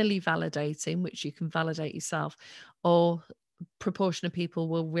internally validating, which you can validate yourself, or proportion of people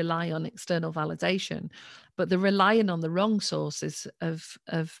will rely on external validation, but they're relying on the wrong sources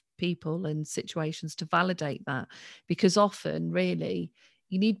of people and situations to validate that, because often really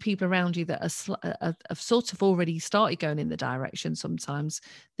you need people around you that have sort of already started going in the direction sometimes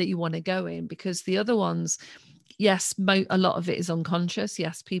that you want to go in, because the other ones, yes, a lot of it is unconscious.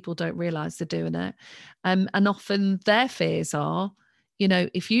 Yes, people don't realize they're doing it. And often their fears are,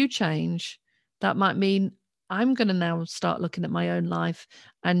 if you change, that might mean I'm going to now start looking at my own life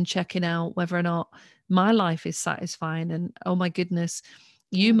and checking out whether or not my life is satisfying. And oh my goodness,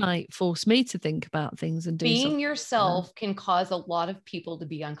 you might force me to think about things and do being something. yourself can cause a lot of people to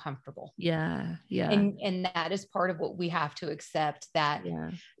be uncomfortable. Yeah. And that is part of what we have to accept, that,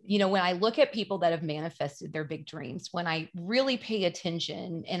 when I look at people that have manifested their big dreams, when I really pay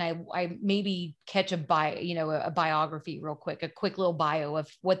attention and I maybe catch a biography real quick, a quick little bio of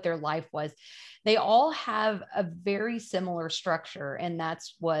what their life was, they all have a very similar structure. And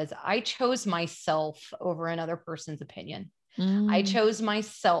I chose myself over another person's opinion. I chose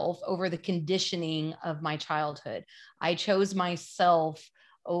myself over the conditioning of my childhood. I chose myself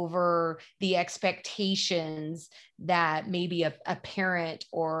over the expectations that maybe a parent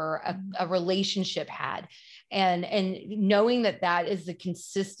or a relationship had. And knowing that that is the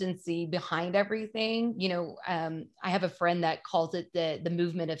consistency behind everything. I have a friend that calls it the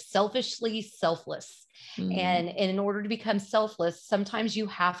movement of selfishly selfless. And in order to become selfless, sometimes you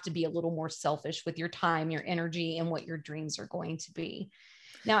have to be a little more selfish with your time, your energy, and what your dreams are going to be.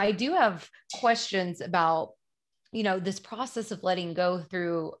 Now, I do have questions about, this process of letting go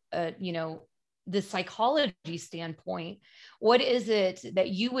through, the psychology standpoint. What is it that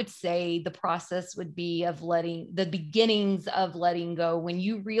you would say the process would be of the beginnings of letting go, when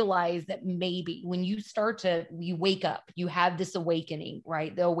you realize that maybe when you wake up, you have this awakening,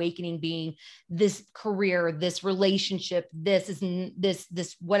 right? The awakening being this career, this relationship, this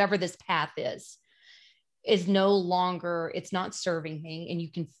whatever this path is no longer, it's not serving me, and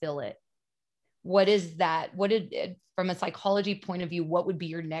you can feel it. What is that? From a psychology point of view, what would be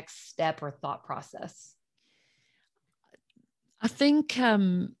your next step or thought process? I think,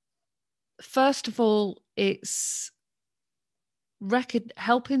 first of all, it's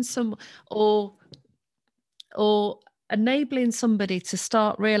helping some or enabling somebody to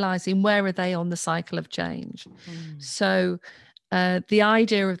start realizing where are they on the cycle of change. So the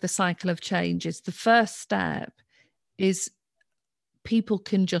idea of the cycle of change is the first step is people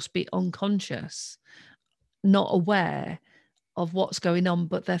can just be unconscious, not aware of what's going on,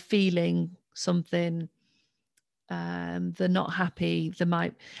 but they're feeling something. They're not happy. They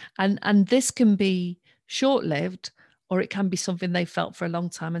might, and this can be short-lived, or it can be something they felt for a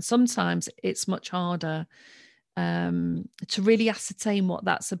long time. And sometimes it's much harder to really ascertain what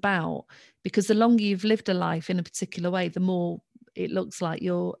that's about, because the longer you've lived a life in a particular way, the more it looks like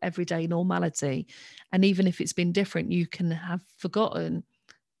your everyday normality. And even if it's been different, you can have forgotten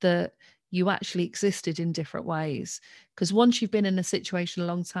that you actually existed in different ways. Because once you've been in a situation a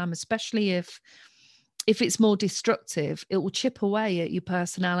long time, especially if it's more destructive, it will chip away at your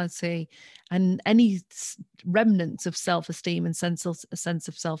personality and any remnants of self-esteem and sense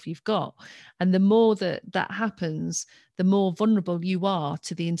of self you've got. And the more that happens, the more vulnerable you are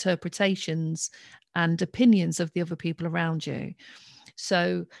to the interpretations and opinions of the other people around you.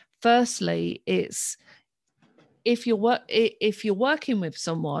 So firstly, it's if you're working with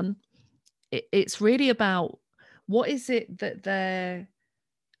someone, it's really about what is it that they're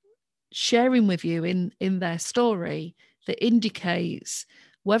sharing with you in their story that indicates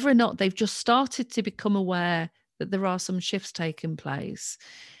whether or not they've just started to become aware that there are some shifts taking place.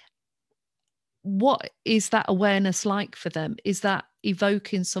 What is that awareness like for them? Is that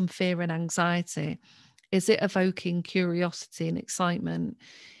evoking some fear and anxiety? Is it evoking curiosity and excitement?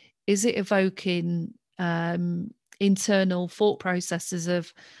 Is it evoking internal thought processes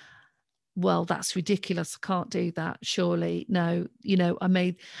of, well, that's ridiculous, I can't do that, surely, no,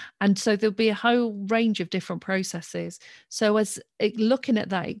 and so there'll be a whole range of different processes. So as looking at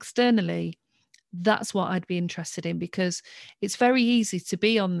that externally, that's what I'd be interested in, because it's very easy to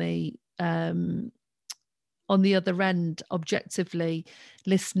be on the other end, objectively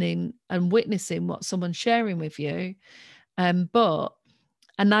listening and witnessing what someone's sharing with you.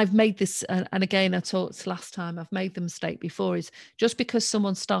 And I've made this, and again, I talked last time, I've made the mistake before, is just because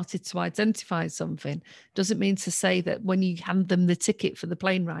someone started to identify something doesn't mean to say that when you hand them the ticket for the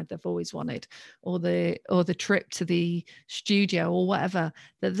plane ride they've always wanted, or the trip to the studio or whatever,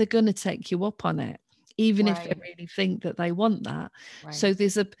 that they're going to take you up on it, even if they really think that they want that. So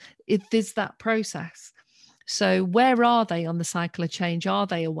there's that process. So where are they on the cycle of change? Are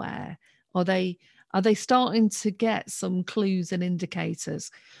they aware? Are they starting to get some clues and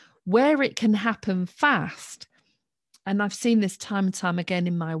indicators? Where it can happen fast, and I've seen this time and time again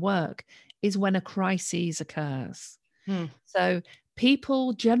in my work, is when a crisis occurs. So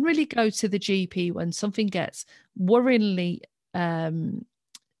people generally go to the GP when something gets worryingly, they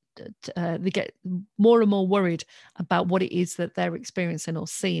get more and more worried about what it is that they're experiencing or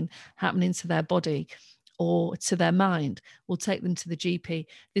seeing happening to their body or to their mind. Will take them to the GP.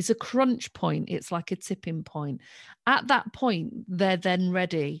 There's a crunch point. It's like a tipping point. At that point, they're then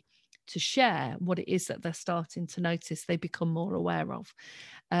ready to share what it is that they're starting to notice, they become more aware of.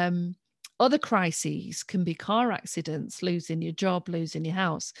 Other crises can be car accidents, losing your job, losing your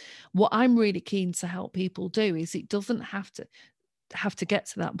house. What I'm really keen to help people do is it doesn't have to get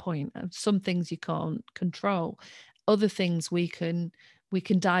to that point. Some things you can't control. Other things we can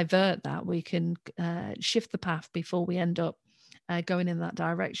divert that. We can shift the path before we end up going in that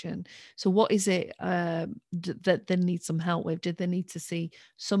direction. So what is it that they need some help with? Did they need to see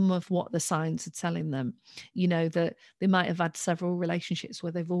some of what the signs are telling them? That they might have had several relationships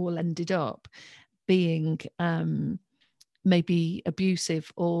where they've all ended up being maybe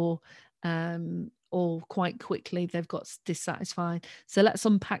abusive, or quite quickly they've got dissatisfied. So let's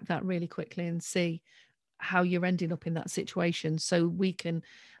unpack that really quickly and see how you're ending up in that situation, so we can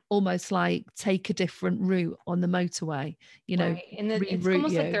almost like take a different route on the motorway, right. And it's reroute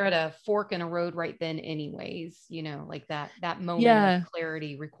almost like you. they're at a fork in a road right then anyways, like that moment of Yeah,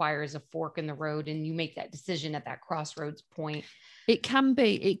 clarity requires a fork in the road, and you make that decision at that crossroads point. it can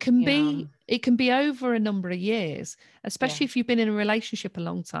be. It can be over a number of years, especially Yeah. if you've been in a relationship a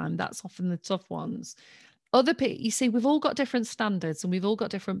long time. That's often the tough ones. Other people, you see, we've all got different standards and we've all got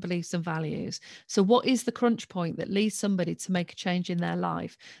different beliefs and values. So what is the crunch point that leads somebody to make a change in their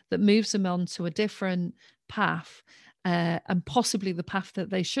life, that moves them on to a different path, and possibly the path that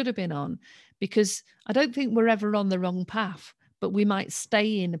they should have been on? Because I don't think we're ever on the wrong path, but we might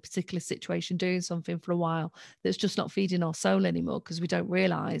stay in a particular situation doing something for a while that's just not feeding our soul anymore, because we don't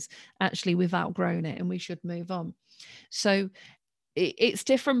realize actually we've outgrown it and we should move on. So it's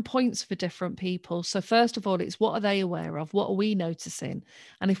different points for different people. So first of all, it's what are they aware of? What are we noticing?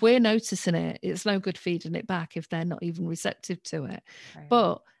 And if we're noticing it, it's no good feeding it back if they're not even receptive to it. Right.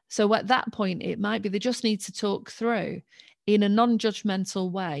 But so at that point, it might be they just need to talk through in a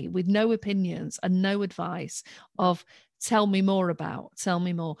non-judgmental way with no opinions and no advice of tell me more,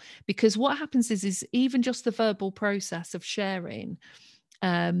 because what happens is even just the verbal process of sharing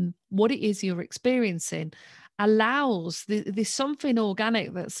what it is you're experiencing allows there's something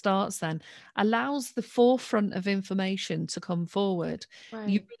organic that starts, then allows the forefront of information to come forward.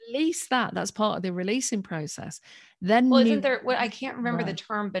 You Right. release that's part of the releasing process. Then Well, new isn't there what I can't remember the right.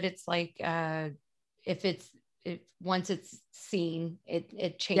 term, but it's like if once it's seen, it Yeah,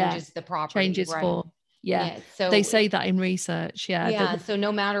 changes the property, changes right? form. Yeah, Yeah. they So say that in research. Yeah, that yeah, so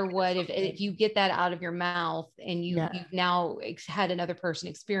no matter what, if you get that out of your mouth and yeah, you've now had another person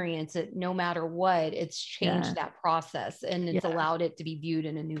experience it, no matter what, it's changed yeah, that process and it's yeah, allowed it to be viewed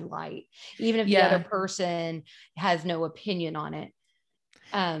in a new light, even if the other yeah. person has no opinion on it.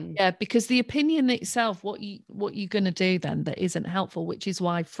 Yeah, because the opinion itself, what you're going to do then that isn't helpful, which is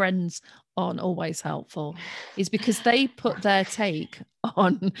why friends aren't always helpful, is because they put their take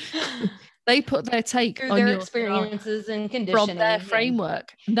on they put their take Through on their your scenario experiences and from their conditioning and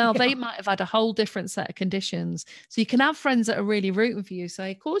framework. Now yeah. they might have had a whole different set of conditions. So you can have friends that are really rooting for you,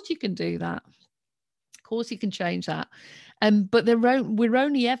 say, of course you can do that. Of course you can change that. But we're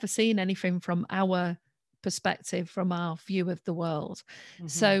only ever seeing anything from our perspective, from our view of the world. Mhm.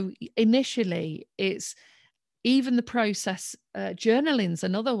 So initially, it's even the process. Journaling's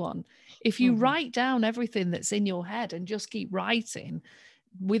another one. If you Mhm. write down everything that's in your head and just keep writing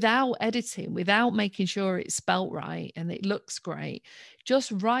without editing, without making sure it's spelt right and it looks great, just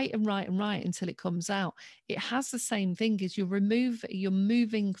write and write and write until it comes out. It has the same thing as you're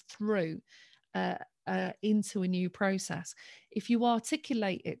moving through into a new process. If you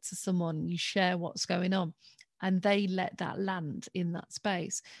articulate it to someone, you share what's going on, and they let that land in that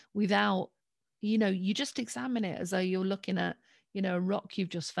space without, you just examine it as though you're looking at, a rock you've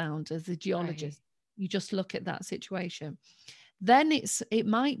just found as a Right. geologist. You just look at that situation. Then it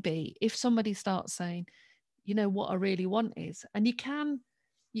might be if somebody starts saying, what I really want is, and you can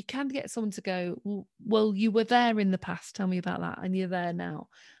get someone to go, well, you were there in the past, tell me about that, and you're there now.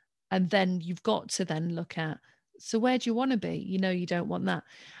 And then you've got to then look at, so where do you want to be? You don't want that.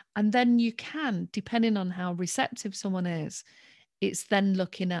 And then you can, depending on how receptive someone is, it's then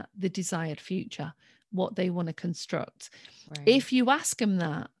looking at the desired future, what they want to construct. Right. If you ask them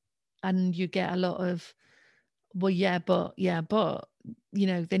that and you get a lot of, well, yeah, but,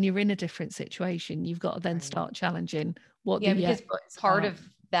 then you're in a different situation. You've got to then Right. start challenging what the Yeah, yeah because but is part about. of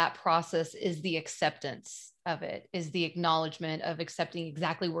that process is the acceptance of it, is the acknowledgement of accepting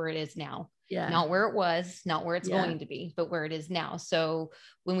exactly where it is now, Yeah, not where it was, not where it's yeah, going to be, but where it is now. So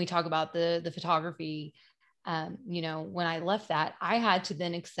when we talk about the photography, when I left that, I had to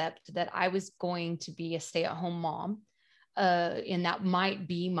then accept that I was going to be a stay-at-home mom. And that might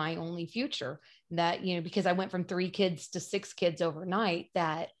be my only future, that, because I went from 3 kids to 6 kids overnight,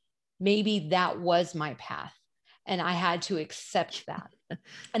 that maybe that was my path. And I had to accept that.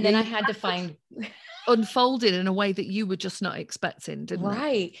 And yeah. then I Your had to path find unfolded in a way that you were just not expecting, didn't it?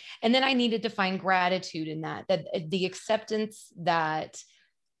 right. And then I needed to find gratitude in that the acceptance that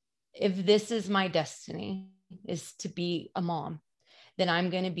if this is my destiny, is to be a mom, then I'm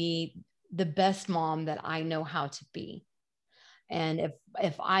going to be the best mom that I know how to be. And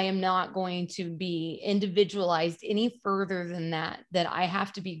if I am not going to be individualized any further than that, that I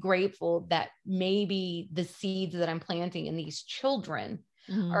have to be grateful that maybe the seeds that I'm planting in these children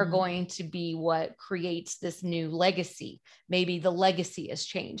are Mm. going to be what creates this new legacy. Maybe the legacy has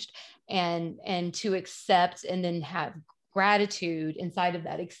changed, and to accept and then have gratitude, inside of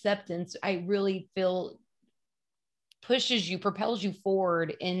that acceptance, I really feel pushes you, propels you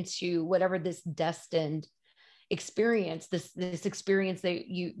forward into whatever this destined experience, this experience that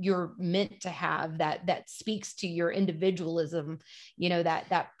you're meant to have, that speaks to your individualism,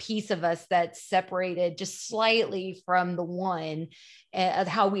 that piece of us that's separated just slightly from the one, of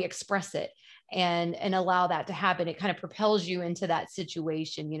how we express it, and allow that to happen. It kind of propels you into that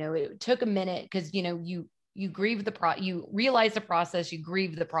situation. It took a minute, because you grieve you realize the process, you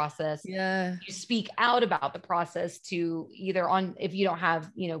grieve the process, Yeah. you speak out about the process to either if you don't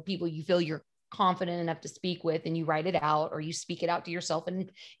have, people you feel you're confident enough to speak with, and you write it out, or you speak it out to yourself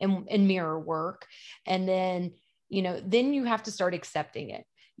in mirror work. And then, then you have to start accepting it.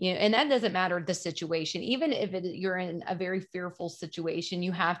 And that doesn't matter the situation. Even if you're in a very fearful situation,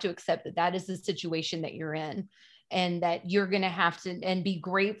 you have to accept that is the situation that you're in, and that you're going to have to, and be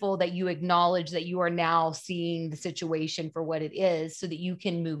grateful that you acknowledge that you are now seeing the situation for what it is, so that you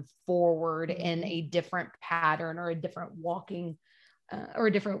can move forward in a different pattern, or a different walking, or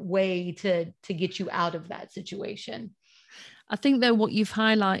a different way to get you out of that situation. I think though what you've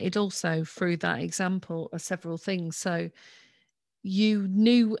highlighted also through that example are several things. So you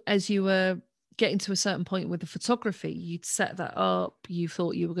knew as you were getting to a certain point with the photography, you'd set that up, you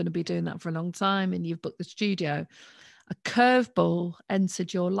thought you were going to be doing that for a long time, and you've booked the studio. A curveball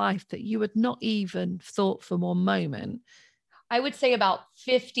entered your life that you had not even thought for one moment. I would say about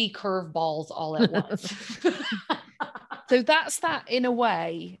 50 curveballs all at once. So that's that, in a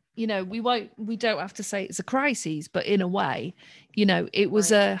way. We don't have to say it's a crisis, but in a way, it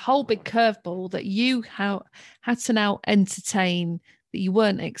was a whole big curveball that you had to now entertain, that you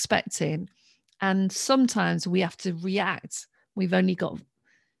weren't expecting. And sometimes we have to react. We've only got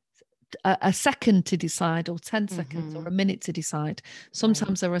a second to decide, or 10 seconds, or a minute to decide.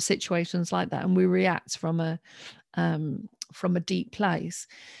 Sometimes there are situations like that, and we react from a deep place.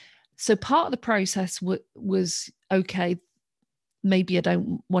 So part of the process was, okay, maybe I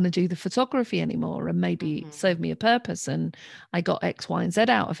don't want to do the photography anymore, and maybe it served me a purpose and I got X, Y, and Z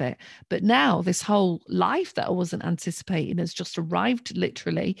out of it. But now this whole life that I wasn't anticipating has just arrived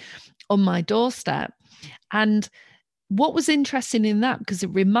literally on my doorstep. And what was interesting in that, because it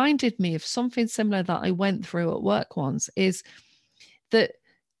reminded me of something similar that I went through at work once, is that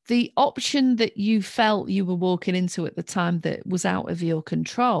the option that you felt you were walking into at the time that was out of your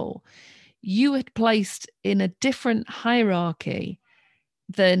control, you had placed in a different hierarchy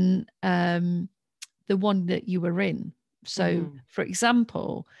than the one that you were in. So, for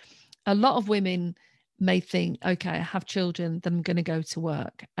example, a lot of women may think, okay, I have children, then I'm going to go to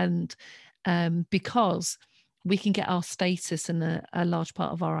work. And because we can get our status and a large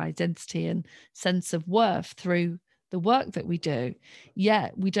part of our identity and sense of worth through the work that we do,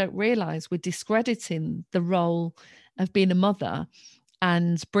 yet we don't realize we're discrediting the role of being a mother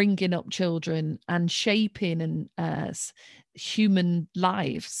and bringing up children and shaping and human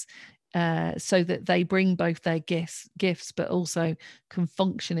lives, so that they bring both their gifts, but also can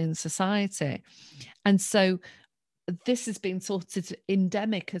function in society. And so this has been sort of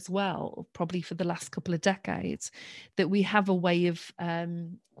endemic as well, probably for the last couple of decades, that we have a way of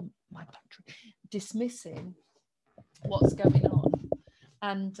dismissing what's going on.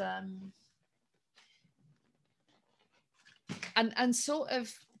 And sort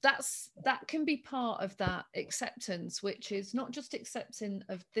of that can be part of that acceptance, which is not just accepting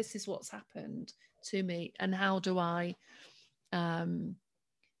of this is what's happened to me, and how do I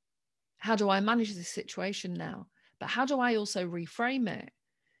manage this situation now, but how do I also reframe it?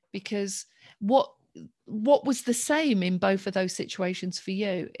 Because what was the same in both of those situations for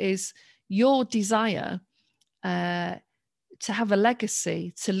you is your desire to have a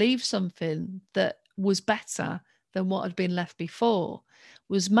legacy, to leave something that was better than what had been left before,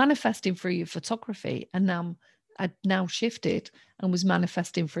 was manifesting through your photography, and now shifted and was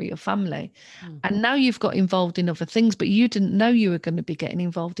manifesting through your family. And now you've got involved in other things, but you didn't know you were going to be getting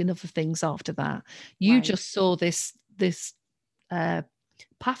involved in other things after that. You just saw this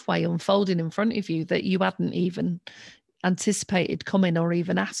pathway unfolding in front of you that you hadn't even anticipated coming or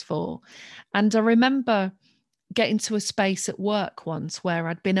even asked for. And I remember getting to a space at work once where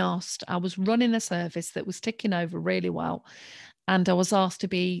I'd been asked, I was running a service that was ticking over really well, and I was asked to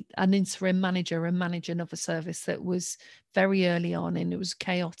be an interim manager and manage another service that was very early on, and it was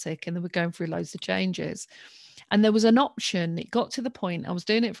chaotic, and they were going through loads of changes. And there was an option. It got to the point, I was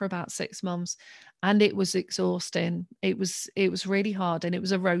doing it for about 6 months, and it was exhausting. It was really hard, and it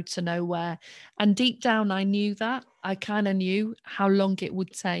was a road to nowhere. And deep down, I knew that. I kind of knew how long it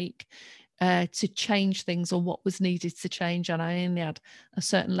would take to change things or what was needed to change. And I only had a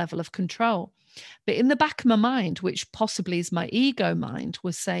certain level of control. But in the back of my mind, which possibly is my ego mind,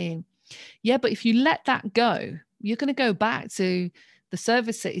 was saying, yeah, but if you let that go, you're going to go back to the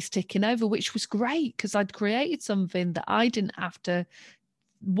service that is ticking over, which was great because I'd created something that I didn't have to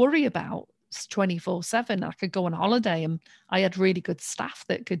worry about 24/7. I could go on holiday and I had really good staff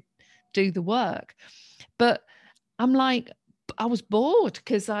that could do the work. But I'm like, I was bored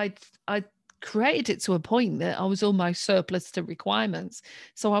because I'd created it to a point that I was almost surplus to requirements.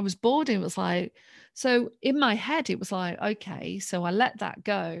 So I was bored, and it was like, so in my head, it was like, okay, so I let that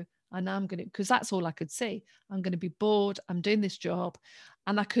go. And I'm going to, because that's all I could see. I'm going to be bored. I'm doing this job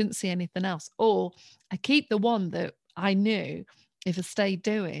and I couldn't see anything else. Or I keep the one that I knew if I stayed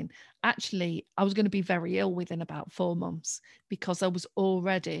doing, actually, I was going to be very ill within about 4 months because I was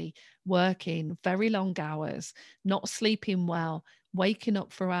already working very long hours, not sleeping well, waking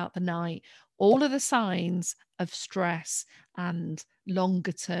up throughout the night, all of the signs of stress and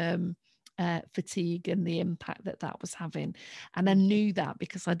longer term fatigue and the impact that that was having. And I knew that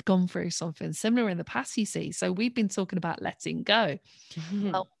because I'd gone through something similar in the past, you see. So we've been talking about letting go.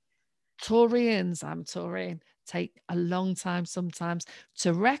 Well, Taurians, I'm Taurian, take a long time sometimes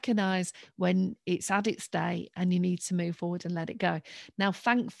to recognize when it's at its day and you need to move forward and let it go. Now,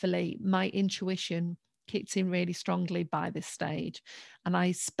 thankfully, my intuition kicked in really strongly by this stage. And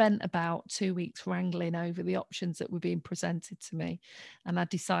I spent about 2 weeks wrangling over the options that were being presented to me. And I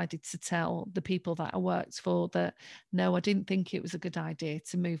decided to tell the people that I worked for that, no, I didn't think it was a good idea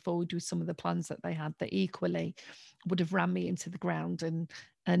to move forward with some of the plans that they had that equally would have ran me into the ground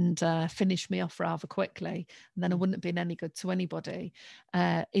and finished me off rather quickly. And then I wouldn't have been any good to anybody.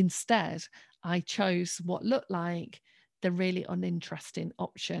 Instead, I chose what looked like the really uninteresting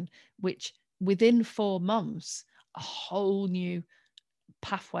option, which within 4 months, a whole new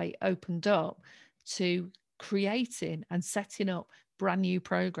pathway opened up to creating and setting up brand new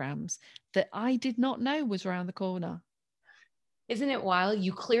programs that I did not know was around the corner. Isn't it wild?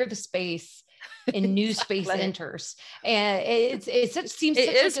 You clear the space and new space enters. And it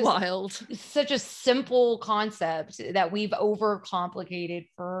is wild. Such a simple concept that we've overcomplicated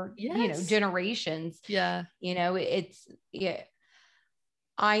for, generations. Yeah.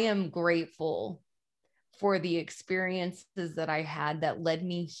 I am grateful for the experiences that I had that led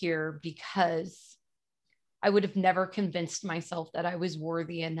me here, because I would have never convinced myself that I was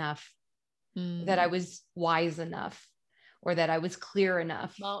worthy enough, that I was wise enough, or that I was clear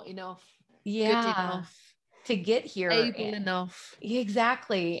enough. Smart enough. Yeah. Good enough. To get here. Able enough.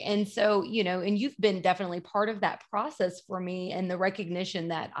 Exactly. And so, and you've been definitely part of that process for me, and the recognition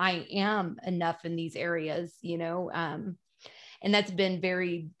that I am enough in these areas, and that's been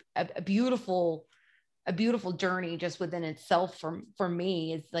a beautiful journey just within itself for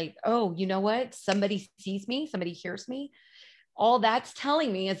me. It's like, oh, you know what? Somebody sees me, somebody hears me. All that's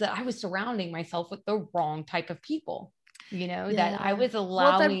telling me is that I was surrounding myself with the wrong type of people, that I was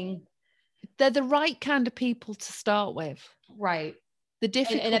allowing. They're the right kind of people to start with. Right. The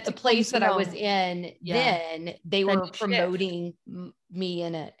difficult and at the place that I was in, then they were promoting me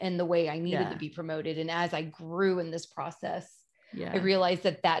in the way I needed to be promoted. And as I grew in this process, I realized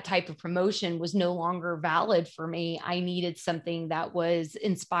that type of promotion was no longer valid for me. I needed something that was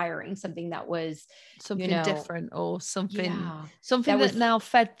inspiring, something that was something different, or something that now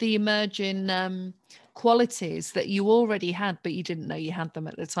fed the emerging qualities that you already had, but you didn't know you had them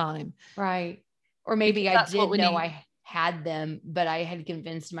at the time. Right. Or maybe I did know I had them, but I had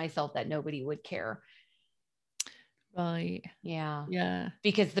convinced myself that nobody would care. Right. Yeah. Yeah.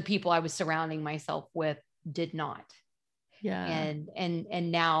 Because the people I was surrounding myself with did not. Yeah.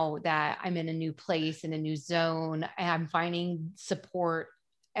 And now that I'm in a new place, in a new zone, I'm finding support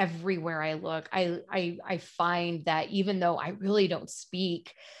everywhere I look. I find that even though I really don't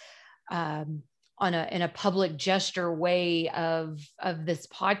speak in a public gesture way of this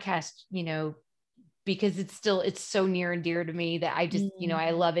podcast, because it's so near and dear to me that I just, I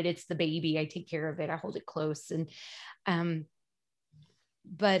love it. It's the baby. I take care of it. I hold it close. And,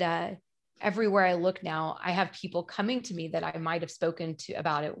 but everywhere I look now, I have people coming to me that I might've spoken to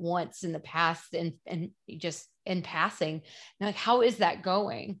about it once in the past and just in passing. And like, how is that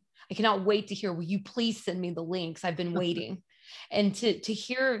going? I cannot wait to hear, will you please send me the links? I've been waiting. And to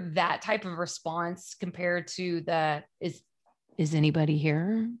hear that type of response compared to is anybody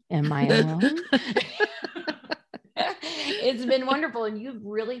here? Am I alone? It's been wonderful. And you've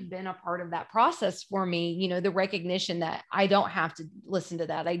really been a part of that process for me. You know, the recognition that I don't have to listen to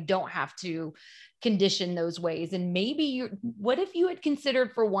that. I don't have to condition those ways. And maybe what if you had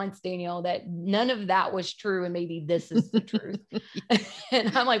considered for once, Danielle, that none of that was true, and maybe this is the truth?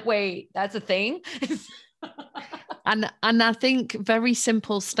 And I'm like, wait, that's a thing. And I think very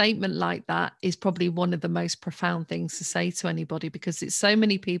simple statement like that is probably one of the most profound things to say to anybody, because it's so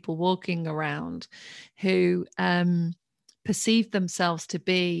many people walking around who perceive themselves to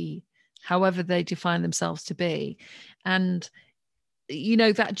be however they define themselves to be. And, you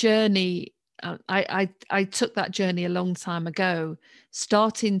know, that journey, I took that journey a long time ago,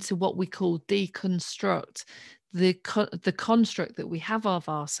 starting to what we call deconstruct the construct that we have of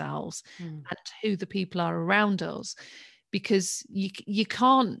ourselves and who the people are around us, because you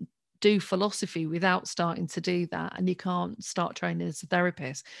can't do philosophy without starting to do that, and you can't start training as a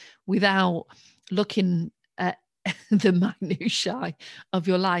therapist without looking at the minutiae of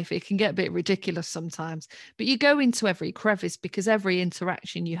your life. It can get a bit ridiculous sometimes, but you go into every crevice, because every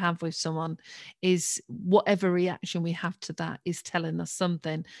interaction you have with someone is, whatever reaction we have to that is telling us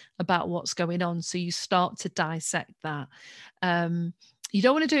something about what's going on. So you start to dissect that. You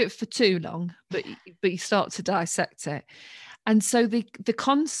don't want to do it for too long, but you start to dissect it. And so the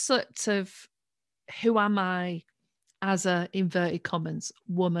concept of who am I as a, inverted commas,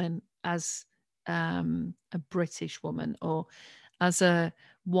 woman, as a British woman, or as a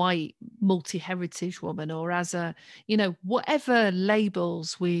white multi-heritage woman, or as a, you know, whatever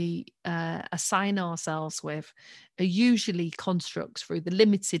labels we assign ourselves with, are usually constructs through the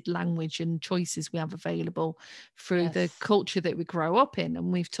limited language and choices we have available through the culture that we grow up in.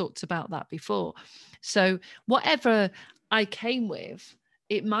 And we've talked about that before. So whatever I came with,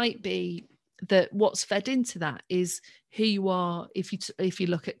 it might be that what's fed into that is who you are. If you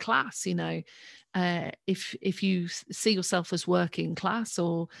look at class, you know, if you see yourself as working class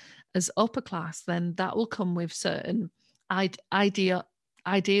or as upper class, then that will come with certain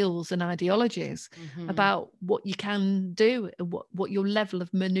ideals and ideologies about what you can do, what your level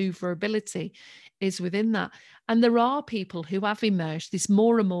of maneuverability is within that. And there are people who have emerged, this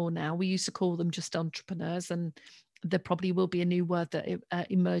more and more now. We used to call them just entrepreneurs, and there probably will be a new word that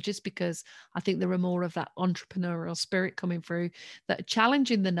emerges, because I think there are more of that entrepreneurial spirit coming through, that are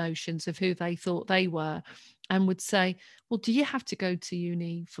challenging the notions of who they thought they were, and would say, well, do you have to go to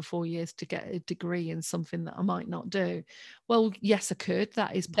uni for 4 years to get a degree in something that I might not do? Well, yes, I could.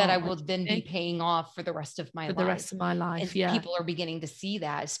 That is part that I will then be paying off for the rest of my life. For the rest of my life, and people are beginning to see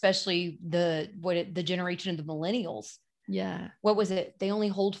that, especially the generation of the millennials. Yeah. What was it? They only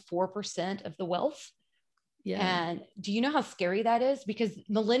hold 4% of the wealth. Yeah. And do you know how scary that is? Because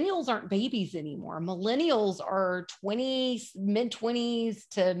millennials aren't babies anymore. Millennials are mid 20s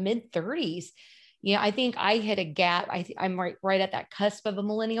to mid 30s. Yeah, I think I hit a gap. I'm right at that cusp of a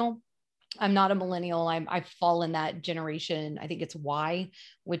millennial. I'm not a millennial. I fall in that generation. I think it's Y,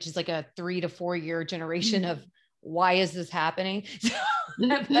 which is like a 3 to 4 year generation of why is this happening?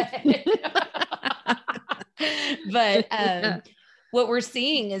 But what we're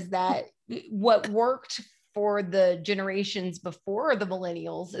seeing is that what worked for the generations before the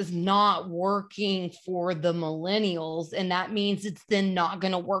millennials is not working for the millennials. And that means it's then not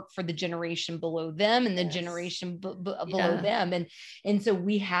going to work for the generation below them and the generation below them. And so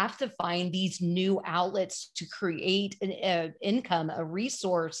we have to find these new outlets to create an income, a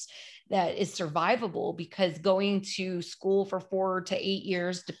resource that is survivable, because going to school for 4 to 8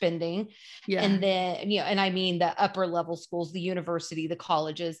 years, depending. And then, you know, and I mean the upper level schools, the university, the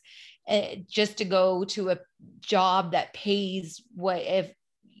colleges, just to go to a job that pays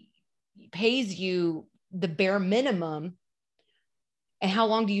you the bare minimum. And how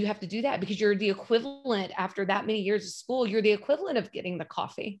long do you have to do that? Because you're the equivalent, after that many years of school, you're the equivalent of getting the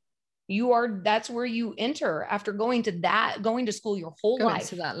coffee. That's where you enter after going to school your whole life.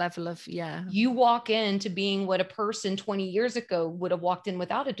 To that level of, you walk into being what a person 20 years ago would have walked in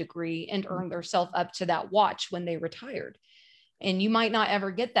without a degree and earned themselves up to that watch when they retired. And you might not ever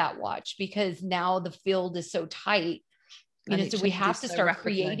get that watch, because now the field is so tight. You know, so we have to start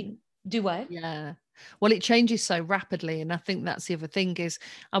creating. Do what? Yeah. Well, it changes so rapidly. And I think that's the other thing is,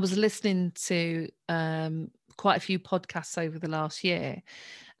 I was listening to quite a few podcasts over the last year,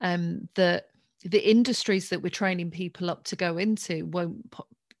 that the industries that we're training people up to go into won't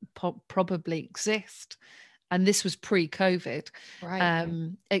probably exist. And this was pre-COVID,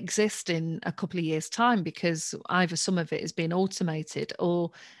 exist in a couple of years' time, because either some of it has been automated,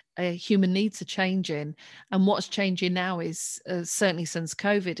 or human needs are changing, and what's changing now is certainly since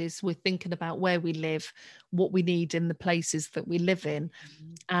COVID is we're thinking about where we live, what we need in the places that we live in.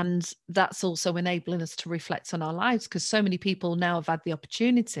 And that's also enabling us to reflect on our lives, because so many people now have had the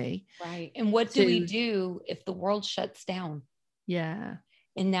opportunity. Right. And what do we do if the world shuts down? Yeah.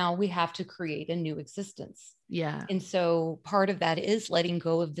 And now we have to create a new existence. Yeah. And so part of that is letting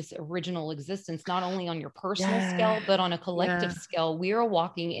go of this original existence, not only on your personal scale, but on a collective scale. We are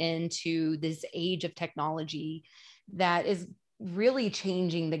walking into this age of technology that is really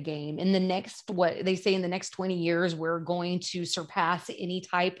changing the game. In the next, what they say in the next 20 years, we're going to surpass any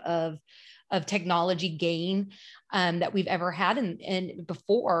type of technology gain that we've ever had in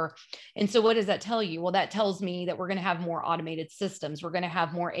before. And so what does that tell you? Well, that tells me that we're going to have more automated systems. We're going to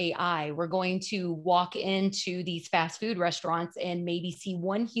have more AI. We're going to walk into these fast food restaurants and maybe see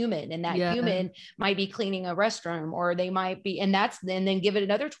one human, and that human might be cleaning a restroom, or they might be, and then give it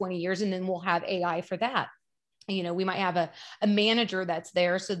another 20 years and then we'll have AI for that. You know, we might have a manager that's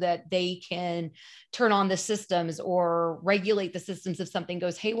there so that they can turn on the systems or regulate the systems if something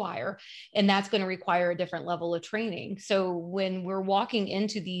goes haywire. And that's going to require a different level of training. So when we're walking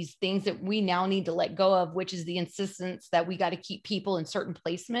into these things that we now need to let go of, which is the insistence that we got to keep people in certain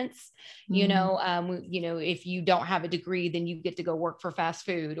placements, you know, if you don't have a degree, then you get to go work for fast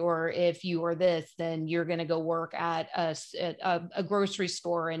food. Or if you are this, then you're going to go work at a grocery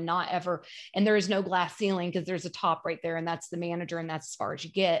store and not ever, and there is no glass ceiling because there's a top right there, and that's the manager, and that's as far as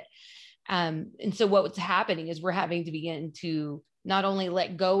you get. And so what's happening is we're having to begin to not only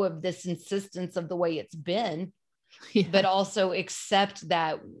let go of this insistence of the way it's been, but also accept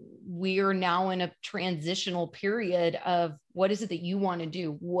that we're now in a transitional period of what is it that you want to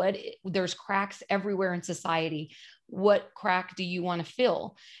do? There's cracks everywhere in society. What crack do you want to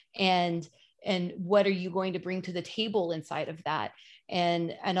fill? And what are you going to bring to the table inside of that?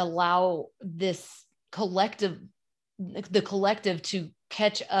 And allow the collective to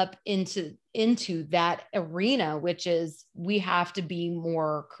catch up into that arena, which is we have to be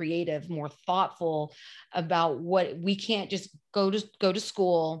more creative, more thoughtful about what we can't just go to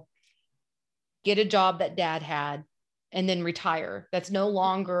school, get a job that dad had, and then retire. That's no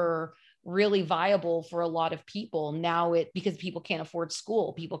longer really viable for a lot of people now, because people can't afford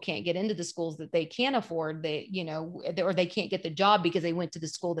school. People can't get into the schools that they can afford. Or they can't get the job because they went to the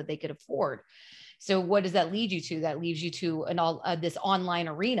school that they could afford. So what does that lead you to? That leaves you to this online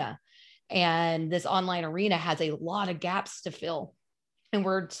arena. And this online arena has a lot of gaps to fill. And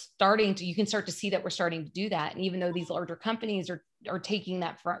you can start to see that we're starting to do that. And even though these larger companies are taking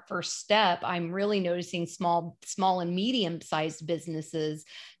that first step, I'm really noticing small and medium-sized businesses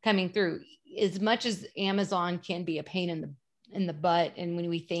coming through. As much as Amazon can be a pain in the butt, and when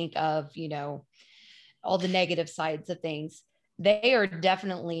we think of, all the negative sides of things, they are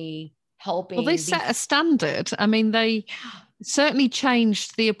definitely helping. Well, they set a standard. I mean, they certainly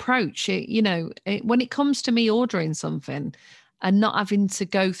changed the approach. When it comes to me ordering something and not having to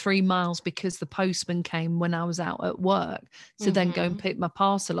go 3 miles because the postman came when I was out at work to then go and pick my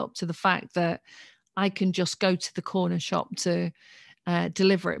parcel up, to the fact that I can just go to the corner shop to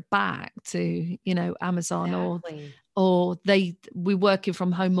deliver it back to, Amazon. Exactly. or we're working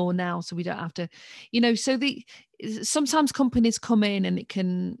from home more now, so we don't have to, so sometimes companies come in and it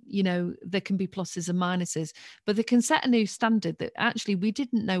can, there can be pluses and minuses, but they can set a new standard that actually we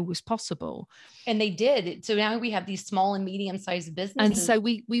didn't know was possible. And they did. So now we have these small and medium-sized businesses. And so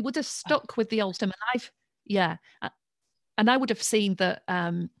we would have stuck with the old system. And I would have seen that,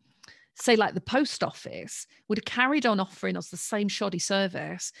 say like the post office would have carried on offering us the same shoddy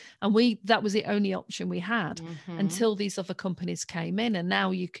service, and that was the only option we had until these other companies came in. And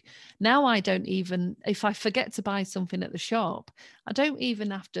now I don't even, if I forget to buy something at the shop, I don't even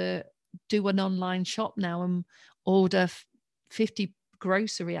have to do an online shop now and order 50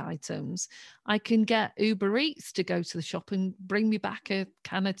 grocery items. I can get Uber Eats to go to the shop and bring me back a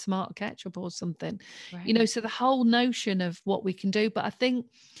can of tomato ketchup or something. Right. So the whole notion of what we can do. But I think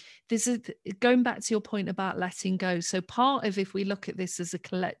going back to your point about letting go. So part of, if we look at this as a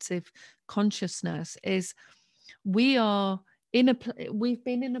collective consciousness, is we've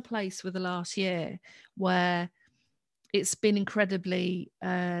been in a place for the last year where it's been incredibly,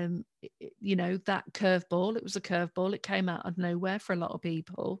 that curveball. It was a curveball. It came out of nowhere for a lot of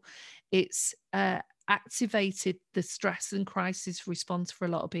people. It's activated the stress and crisis response for a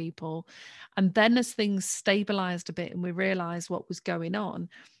lot of people. And then as things stabilized a bit and we realized what was going on,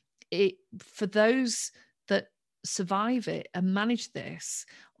 for those that survive it and manage this,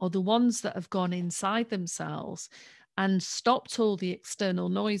 or the ones that have gone inside themselves and stopped all the external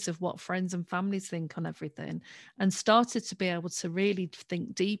noise of what friends and families think on everything, and started to be able to really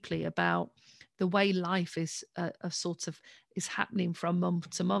think deeply about the way life is a sort of is happening from month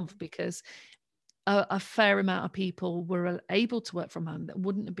to month, because a fair amount of people were able to work from home that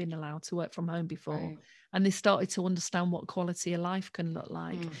wouldn't have been allowed to work from home before. Right. And they started to understand what quality of life can look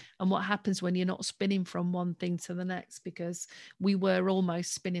like, and what happens when you're not spinning from one thing to the next, because we were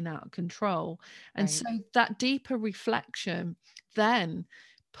almost spinning out of control. And Right. so that deeper reflection then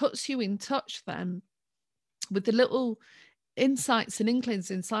puts you in touch then with the little insights and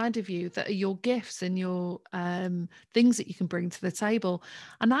inklings inside of you that are your gifts and your things that you can bring to the table.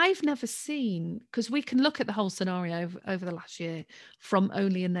 And I've never seen, because we can look at the whole scenario over the last year from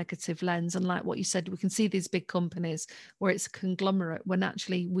only a negative lens, and like what you said, we can see these big companies where it's a conglomerate, when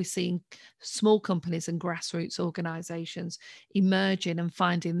actually we're seeing small companies and grassroots organizations emerging and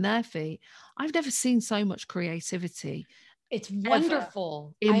finding their feet. I've never seen so much creativity It's ever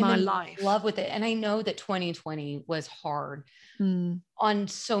wonderful. in I'm my in life. love with it. And I know that 2020 was hard on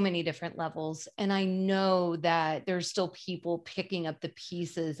so many different levels. And I know that there's still people picking up the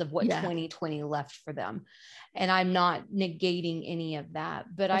pieces of what 2020 left for them. And I'm not negating any of that.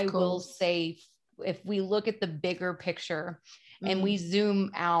 But I will say, if we look at the bigger picture and we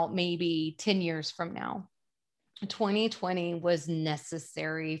zoom out maybe 10 years from now, 2020 was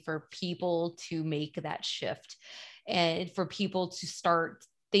necessary for people to make that shift, and for people to start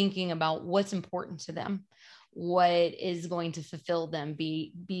thinking about what's important to them, what is going to fulfill them,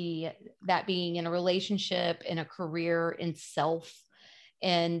 be that being in a relationship, in a career, in self,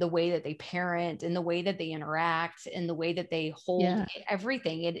 and the way that they parent, and the way that they interact, and the way that they hold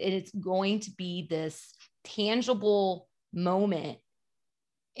everything. It's going to be this tangible moment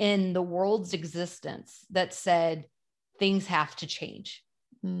in the world's existence that said things have to change.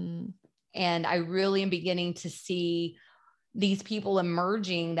 And I really am beginning to see these people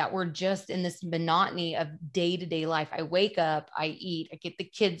emerging that were just in this monotony of day-to-day life. I wake up, I eat, I get the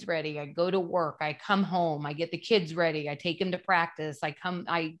kids ready, I go to work, I come home, I get the kids ready, I take them to practice,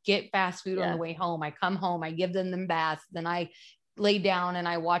 I get fast food on the way home, I come home, I give them baths, then I lay down and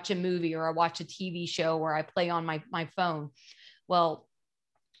I watch a movie, or I watch a TV show, or I play on my phone. Well,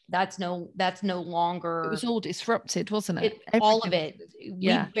 that's no longer. It was all disrupted, wasn't it? All of it.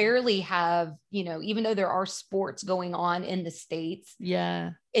 We barely have, even though there are sports going on in the States,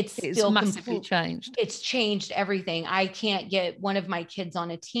 it's still massively changed. It's changed everything. I can't get one of my kids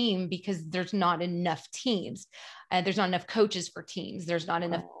on a team because there's not enough teams. There's not enough coaches for teams. There's not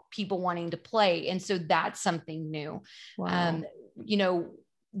enough people wanting to play. And so that's something new.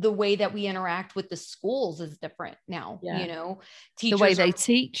 The way that we interact with the schools is different now. Teachers, the way they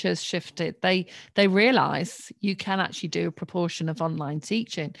teach has shifted. They realize you can actually do a proportion of online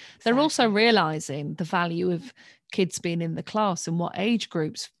teaching. Exactly. They're also realizing the value of kids being in the class and what age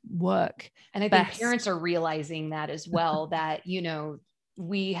groups work. And I think parents are realizing that as well, that,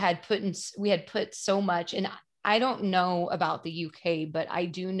 we had put so much, and I don't know about the UK, but I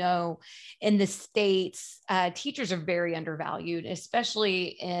do know in the States, teachers are very undervalued, especially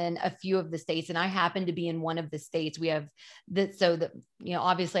in a few of the states. And I happen to be in one of the states. We have that. So that,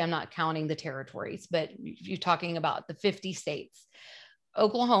 obviously I'm not counting the territories, but you're talking about the 50 states.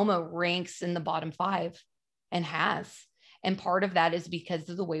 Oklahoma ranks in the bottom 5 and has. And part of that is because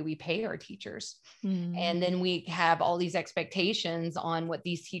of the way we pay our teachers. And then we have all these expectations on what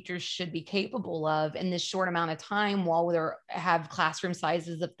these teachers should be capable of in this short amount of time, while they have classroom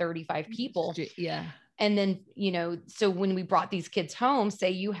sizes of 35 people. And then, so when we brought these kids home,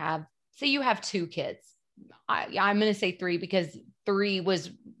 say you have 2 kids, I'm going to say 3, because 3 was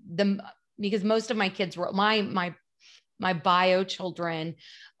because most of my kids were my bio children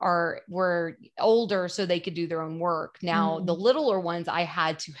were older, so they could do their own work. Now, the littler ones, I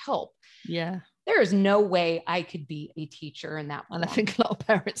had to help. There is no way I could be a teacher in that form. And I think a lot of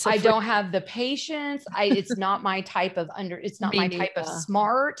parents I don't have the patience. It's not my type of type of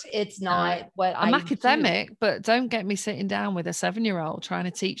smart. It's not what I'm academic, but don't get me sitting down with a 7-year-old trying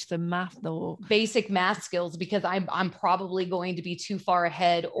to teach them math or basic math skills, because I'm probably going to be too far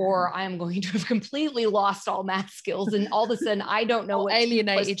ahead, or I'm going to have completely lost all math skills. And all of a sudden I don't know what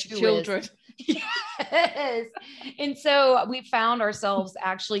alienated children. Yes. And so we found ourselves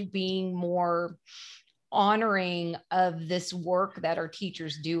actually being more honoring of this work that our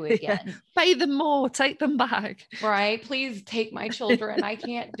teachers do again. Pay them more, take them back. Right. Please take my children. I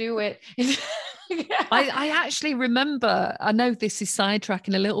can't do it. I actually remember, I know this is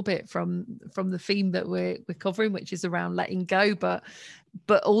sidetracking a little bit from the theme that we're covering, which is around letting go, but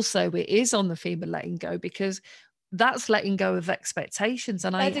also it is on the theme of letting go, because that's letting go of expectations.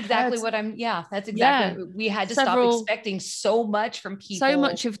 And that's exactly what that's exactly, we had to stop expecting so much from people. So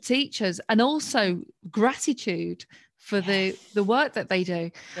much of teachers, and also gratitude for the work that they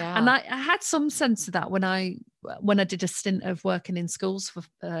do. Yeah. And I had some sense of that when I did a stint of working in schools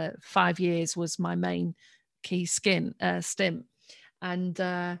for 5 years, was my main key stint. And,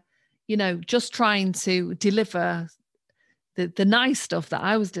 you know, just trying to deliver the nice stuff that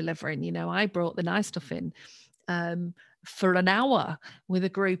I was delivering. You know, I brought the nice stuff in for an hour with a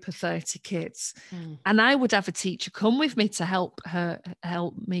group of 30 kids. And I would have a teacher come with me to help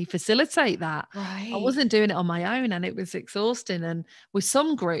me facilitate that. Right. I wasn't doing it on my own, and it was exhausting. And with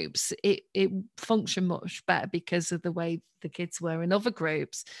some groups, it functioned much better because of the way the kids were in other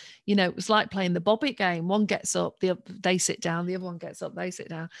groups. You know, it was like playing the Bobbit game. One gets up, they sit down, the other one gets up, they sit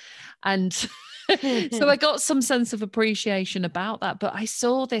down. And so I got some sense of appreciation about that. But I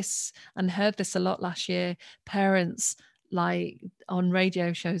saw this and heard this a lot last year. Parents, like on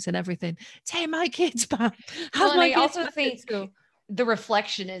radio shows and everything, take my kids back. Well, and I also think the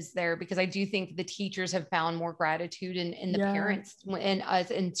reflection is there, because I do think the teachers have found more gratitude in the parents and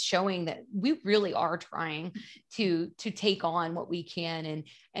us, and showing that we really are trying to take on what we can.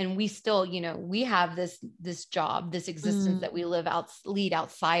 And we still, you know, we have this job, this existence that we lead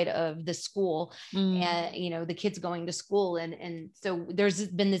outside of the school, and, you know, the kids going to school. And so there's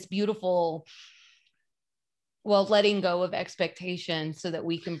been this beautiful, letting go of expectation so that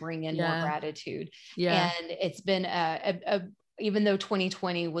we can bring in more gratitude. And it's been even though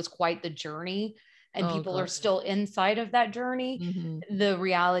 2020 was quite the journey, and people are still inside of that journey, the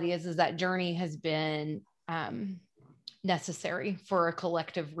reality is that journey has been necessary for a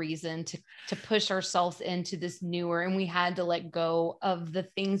collective reason to push ourselves into this newer, and we had to let go of the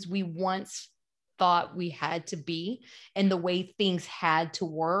things we once thought we had to be and the way things had to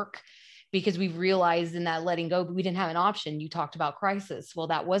work, because we realized in that letting go, we didn't have an option. You talked about crisis. Well,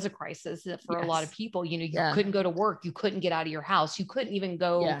 that was a crisis for a lot of people. You know, you couldn't go to work. You couldn't get out of your house. You couldn't even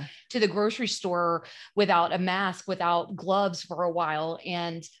go to the grocery store without a mask, without gloves for a while.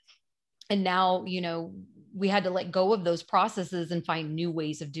 And now, you know, we had to let go of those processes and find new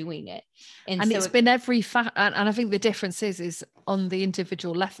ways of doing it. And so it's been every and I think the difference is on the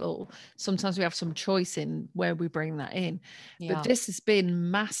individual level, sometimes we have some choice in where we bring that in. But this has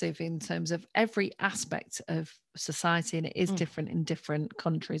been massive in terms of every aspect of society, and it is different in different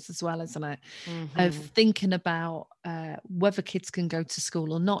countries as well, isn't it? Of thinking about whether kids can go to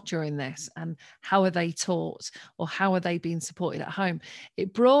school or not during this, and how are they taught, or how are they being supported at home.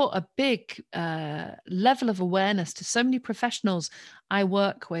 It brought a big level of awareness to so many professionals I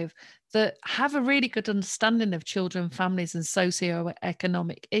work with that have a really good understanding of children, families, and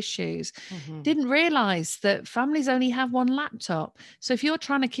socioeconomic issues. Didn't realize that families only have one laptop. So if you're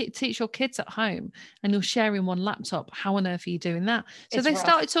trying to teach your kids at home and you're sharing one laptop, how on earth are you doing that? So they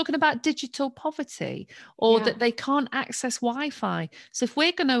started talking about digital poverty, or that they can't access Wi-Fi. So if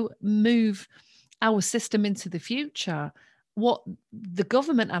we're going to move our system into the future, what the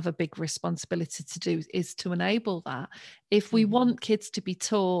government have a big responsibility to do is to enable that. If we want kids to be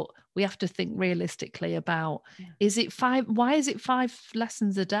taught, we have to think realistically about, why is it 5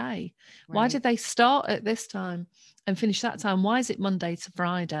 lessons a day? Why did they start at this time and finish that time? Why is it Monday to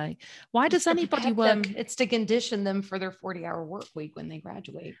Friday? Why does anybody work? It's to condition them for their 40-hour work week when they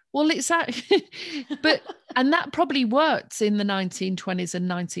graduate. Well, it's that, and that probably worked in the 1920s and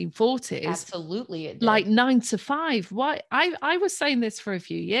 1940s. Absolutely. It did. Like 9 to 5. Why? I was saying this for a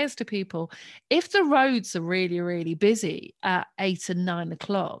few years to people. If the roads are really, really busy at 8 and 9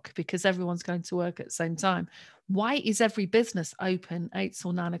 o'clock, because everyone's going to work at the same time, why is every business open 8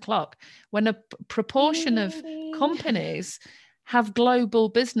 or 9 o'clock when a proportion of companies have global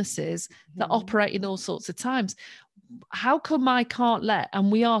businesses that operate in all sorts of times? How come I can't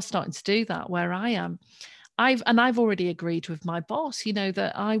and we are starting to do that where I am. I've already agreed with my boss, you know,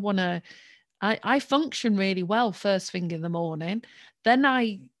 that I function really well first thing in the morning. Then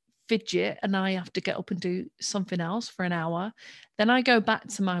I fidget and I have to get up and do something else for an hour. Then I go back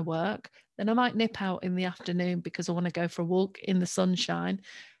to my work. Then I might nip out in the afternoon because I want to go for a walk in the sunshine.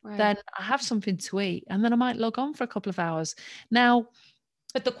 Then I have something to eat, and then I might log on for a couple of hours. Now,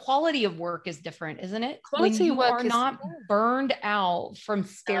 but the quality of work is different, isn't it? Quality of work is not burned out from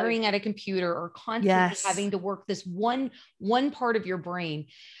staring at a computer or constantly having to work this one part of your brain.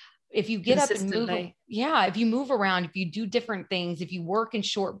 If you get up and move, if you move around, if you do different things, if you work in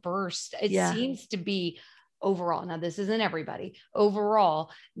short bursts, it seems to be overall, now this isn't everybody,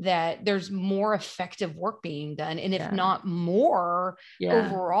 overall, that there's more effective work being done, and if not more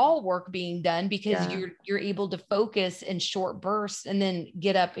overall work being done, because you're able to focus in short bursts and then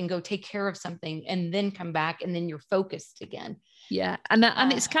get up and go take care of something and then come back and then you're focused again.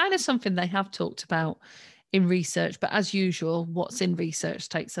 And it's kind of something they have talked about in research, but as usual, what's in research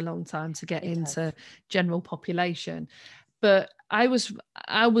takes a long time to get into general population. But I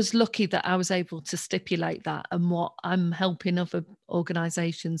was lucky that I was able to stipulate that and what I'm helping other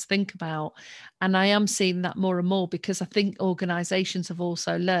organisations think about. And I am seeing that more and more, because I think organisations have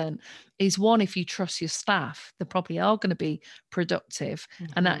also learned is, one, if you trust your staff, they probably are going to be productive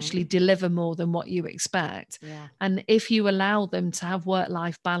and actually deliver more than what you expect. And if you allow them to have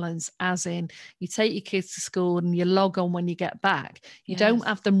work-life balance, as in you take your kids to school and you log on when you get back, you don't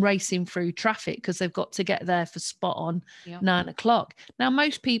have them racing through traffic because they've got to get there for spot on 9 o'clock. Now,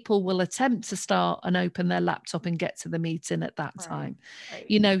 most people will attempt to start and open their laptop and get to the meeting at that time.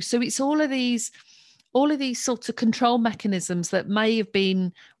 You know, so it's all of these sorts of control mechanisms that may have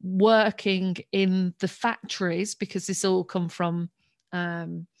been working in the factories, because this all come from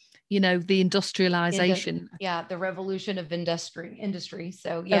you know, the industrialization. The revolution of industry.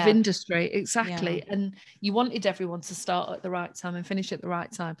 So of industry, exactly. And you wanted everyone to start at the right time and finish at the right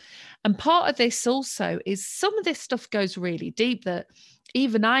time. And part of this also is some of this stuff goes really deep that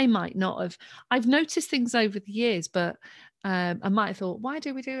even I might not have. I've noticed things over the years, but I might have thought, why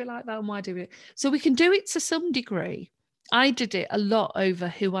do we do it like that? And why do we? So we can do it to some degree. I did it a lot over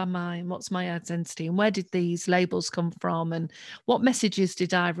who am I and what's my identity and where did these labels come from and what messages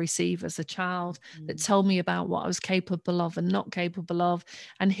did I receive as a child that told me about what I was capable of and not capable of,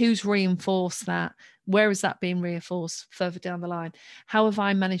 and who's reinforced that, where is that being reinforced further down the line, how have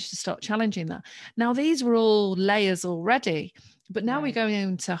I managed to start challenging that. Now these were all layers already, but now we're going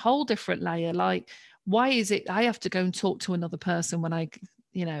into a whole different layer, like why is it I have to go and talk to another person when I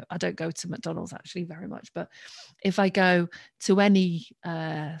don't go to McDonald's actually very much, but if I go to any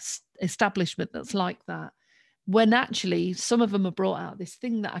establishment that's like that, when actually some of them are brought out this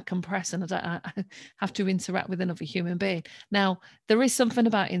thing that I compress and I have to interact with another human being. Now, there is something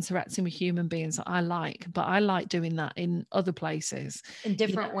about interacting with human beings that I like, but I like doing that in other places. In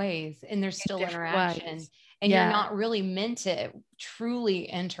different ways, and there's still interaction. And you're not really meant to truly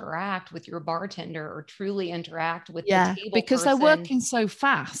interact with your bartender or truly interact with the table because person. They're working so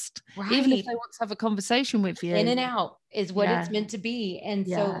fast. Even if they want to have a conversation with you, in and out is what it's meant to be. And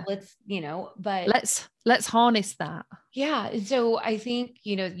so let's harness that. And so I think,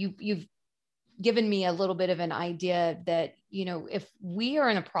 you've given me a little bit of an idea that, if we are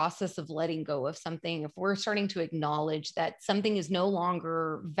in a process of letting go of something, if we're starting to acknowledge that something is no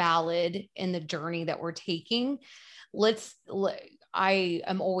longer valid in the journey that we're taking, I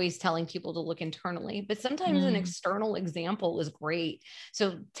am always telling people to look internally, but sometimes an external example is great.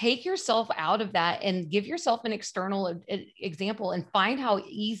 So take yourself out of that and give yourself an external example and find how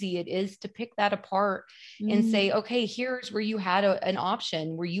easy it is to pick that apart and say, okay, here's where you had an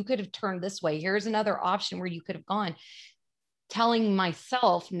option where you could have turned this way. Here's another option where you could have gone. Telling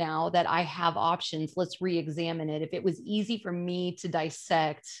myself now that I have options, let's re-examine it. If it was easy for me to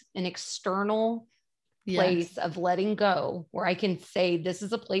dissect an external place of letting go, where I can say, this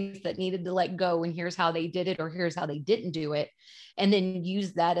is a place that needed to let go, and here's how they did it, or here's how they didn't do it, and then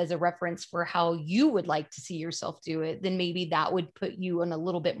use that as a reference for how you would like to see yourself do it, then maybe that would put you in a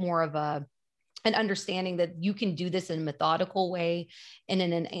little bit more of an understanding that you can do this in a methodical way and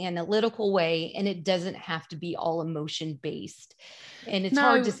in an analytical way. And it doesn't have to be all emotion based. And it's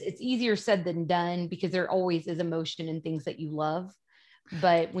hard to, it's easier said than done, because there always is emotion in things that you love.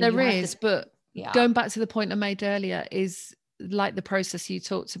 But when going back to the point I made earlier, is like the process you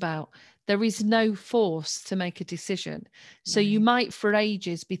talked about, there is no force to make a decision. So you might for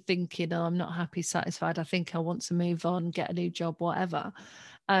ages be thinking, oh, I'm not happy, satisfied, I think I want to move on, get a new job, whatever.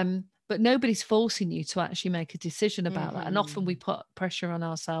 But nobody's forcing you to actually make a decision about that. And often we put pressure on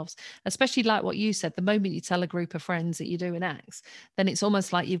ourselves, especially like what you said, the moment you tell a group of friends that you're doing X, then it's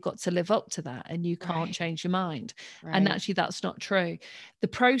almost like you've got to live up to that and you can't change your mind. And actually that's not true. The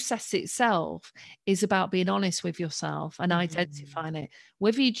process itself is about being honest with yourself and identifying it.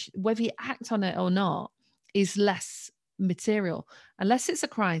 Whether you act on it or not is less material, unless it's a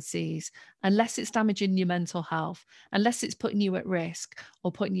crisis, unless it's damaging your mental health, unless it's putting you at risk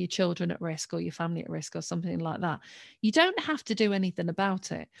or putting your children at risk or your family at risk or something like that. You don't have to do anything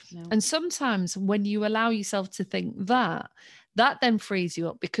about it. And sometimes when you allow yourself to think that then frees you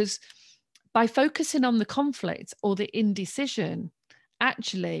up, because by focusing on the conflict or the indecision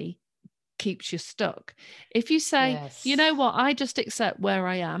actually keeps you stuck. If you say, you know what, I just accept where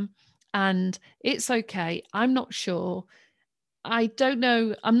I am, and it's okay. I'm not sure. I don't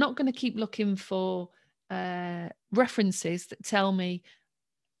know. I'm not going to keep looking for references that tell me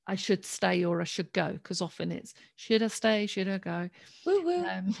I should stay or I should go, because often it's should I stay, should I go? Woo woo.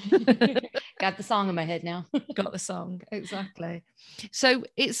 Got the song in my head now. Got the song, exactly. So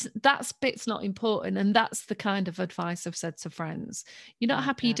it's that bit's not important, and that's the kind of advice I've said to friends. You're not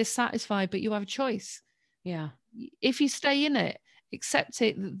happy, you're dissatisfied, but you have a choice. Yeah. If you stay in it, accept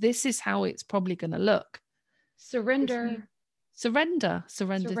it. This is how it's probably going to look. Surrender to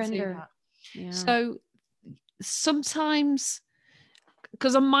that. Yeah. So sometimes,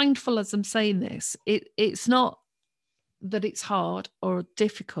 because I'm mindful as I'm saying this, it's not that it's hard or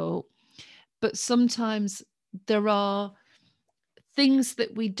difficult, but sometimes there are things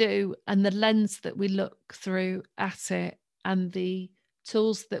that we do and the lens that we look through at it and the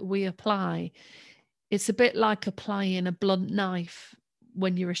tools that we apply. It's a bit like applying a blunt knife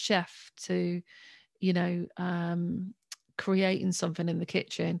when you're a chef to, creating something in the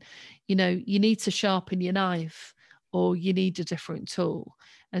kitchen. You need to sharpen your knife, or you need a different tool.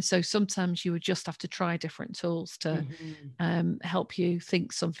 And so sometimes you would just have to try different tools to help you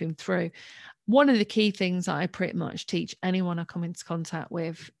think something through. One of the key things that I pretty much teach anyone I come into contact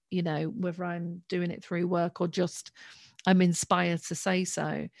with, whether I'm doing it through work or just I'm inspired to say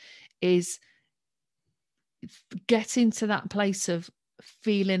so, is get into that place of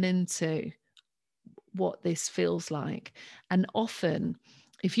feeling into what this feels like. And often,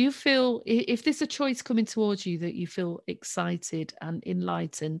 if there's a choice coming towards you that you feel excited and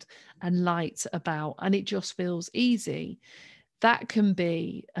enlightened and light about, and it just feels easy, that can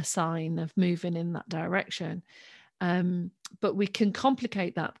be a sign of moving in that direction. But we can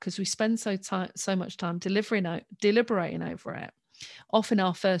complicate that because we spend so much time deliberating over it. Often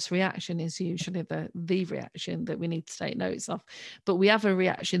our first reaction is usually the reaction that we need to take notice of, but we have a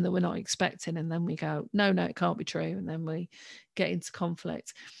reaction that we're not expecting, and then we go, no, it can't be true, and then we get into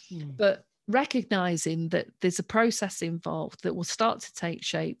conflict. But recognizing that there's a process involved that will start to take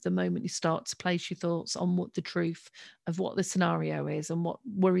shape the moment you start to place your thoughts on what the truth of what the scenario is and what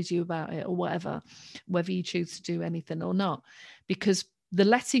worries you about it, or whatever, whether you choose to do anything or not, because the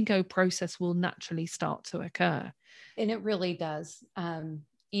letting go process will naturally start to occur. And it really does.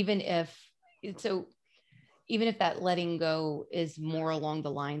 Even if that letting go is more along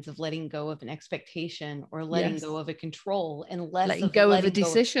the lines of letting go of an expectation or letting go of a control, and less letting go of a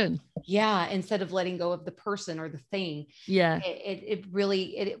decision. Instead of letting go of the person or the thing.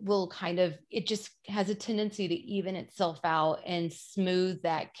 It will kind of, it just has a tendency to even itself out and smooth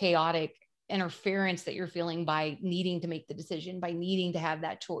that chaotic interference that you're feeling by needing to make the decision, by needing to have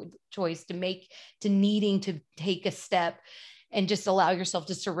that choice to needing to take a step, and just allow yourself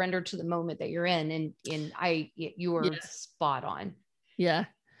to surrender to the moment that you're in. And you were spot on. Yeah.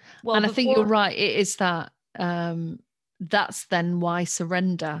 Well, and I think you're right. It is that, that's then why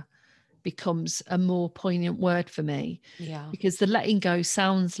surrender becomes a more poignant word for me. Yeah. Because the letting go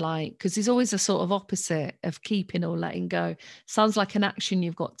sounds like, because there's always a sort of opposite of keeping or letting go. Sounds like an action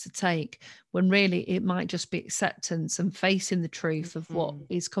you've got to take, when really it might just be acceptance and facing the truth of what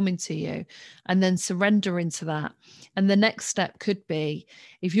is coming to you, and then surrendering to that. And the next step could be,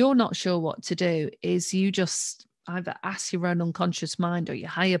 if you're not sure what to do, is you just either ask your own unconscious mind or your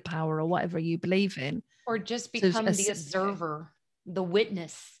higher power or whatever you believe in, or just become the observer, the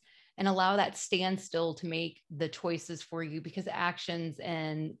witness, and allow that standstill to make the choices for you, because actions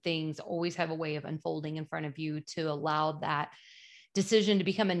and things always have a way of unfolding in front of you to allow that decision to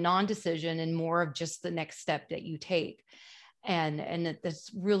become a non-decision and more of just the next step that you take. And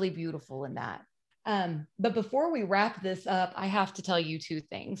that's really beautiful in that. But before we wrap this up, I have to tell you two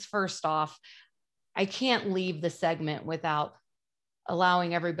things. First off, I can't leave the segment without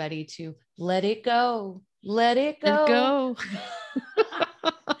allowing everybody to let it go. Let it go.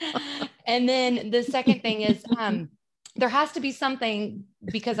 And then the second thing is, there has to be something,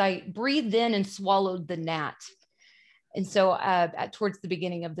 because I breathed in and swallowed the gnat. And so towards the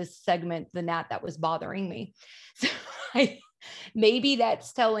beginning of this segment, the gnat that was bothering me. So maybe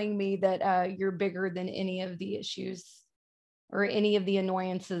that's telling me that you're bigger than any of the issues or any of the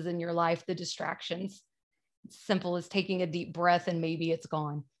annoyances in your life, the distractions. It's simple as taking a deep breath and maybe it's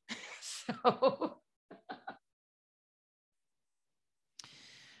gone.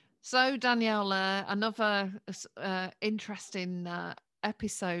 So Danielle, another interesting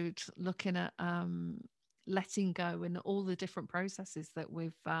episode looking at letting go and all the different processes that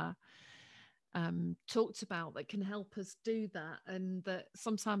we've talked about that can help us do that, and that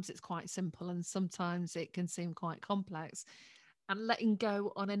sometimes it's quite simple and sometimes it can seem quite complex, and letting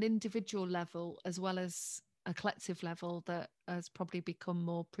go on an individual level as well as a collective level that has probably become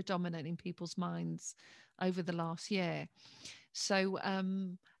more predominant in people's minds over the last year. So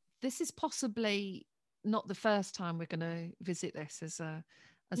this is possibly not the first time we're going to visit this as a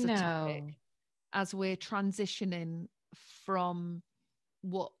topic, as we're transitioning from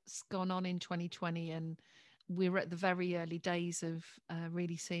what's gone on in 2020, and we're at the very early days of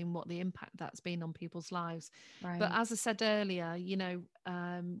really seeing what the impact that's been on people's lives. Right. But as I said earlier, you know,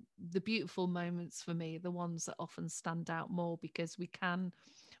 the beautiful moments for me, the ones that often stand out more, because we can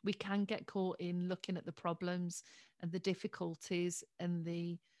get caught in looking at the problems and the difficulties and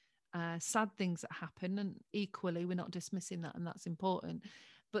the sad things that happen, and equally we're not dismissing that, and that's important.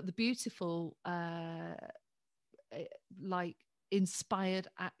 But the beautiful like inspired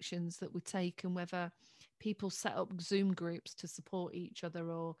actions that were taken, whether people set up Zoom groups to support each other,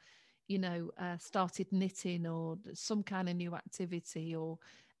 or you know, started knitting, or some kind of new activity, or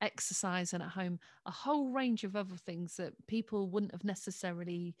exercising at home, a whole range of other things that people wouldn't have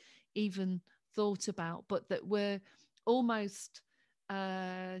necessarily even thought about, but that were almost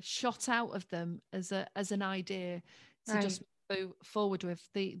shot out of them as an idea to just move forward with.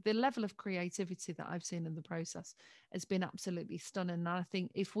 The level of creativity that I've seen in the process has been absolutely stunning. And I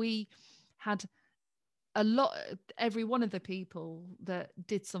think if we had every one of the people that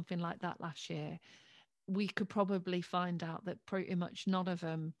did something like that last year, we could probably find out that pretty much none of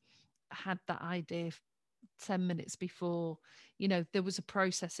them had that idea 10 minutes before. You know, there was a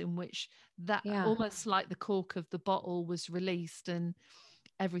process in which that almost like the cork of the bottle was released, and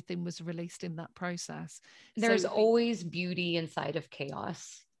everything was released in that process. There's always beauty inside of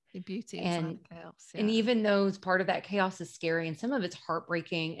chaos. Beauty inside of chaos. Yeah. And even though part of that chaos is scary, and some of it's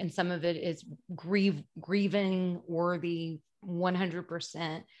heartbreaking, and some of it is grieving worthy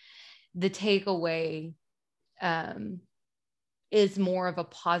 100%, the takeaway is more of a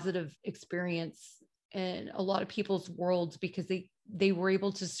positive experience in a lot of people's worlds, because they were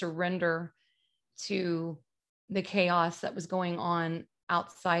able to surrender to the chaos that was going on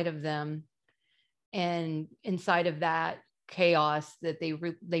outside of them, and inside of that chaos that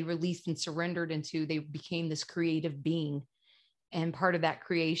they released and surrendered into, they became this creative being. And part of that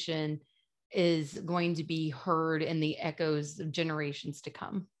creation is going to be heard in the echoes of generations to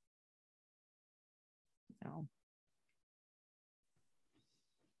come. So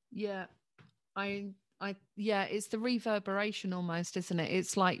it's the reverberation almost, isn't it?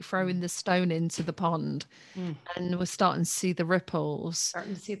 It's like throwing the stone into the pond, and we're starting to see the ripples,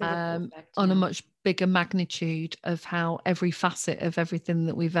 on a much bigger magnitude of how every facet of everything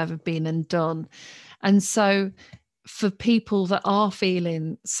that we've ever been and done. And so for people that are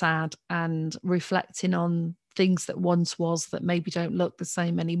feeling sad and reflecting on things that once was that maybe don't look the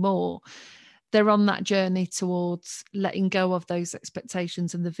same anymore, they're on that journey towards letting go of those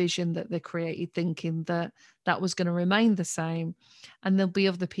expectations and the vision that they created, thinking that that was going to remain the same. And there'll be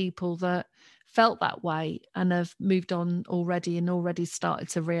other people that felt that way and have moved on already, and already started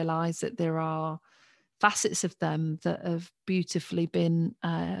to realize that there are facets of them that have beautifully been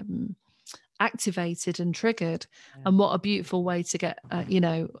activated and triggered. And what a beautiful way to get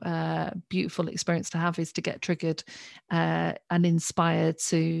beautiful experience to have, is to get triggered and inspired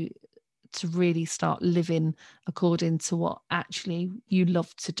to really start living according to what actually you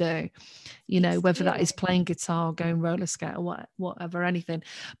love to do, you know, whether that is playing guitar, going roller skate, or whatever, anything.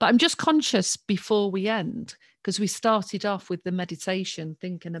 But I'm just conscious before we end, because we started off with the meditation,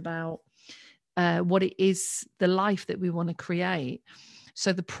 thinking about what it is, the life that we want to create.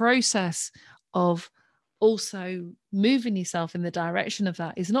 So the process of also moving yourself in the direction of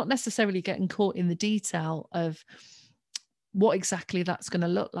that is not necessarily getting caught in the detail of what exactly that's going to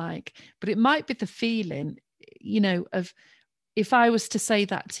look like, but it might be the feeling, you know, of, if I was to say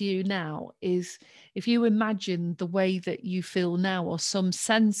that to you now, is if you imagine the way that you feel now, or some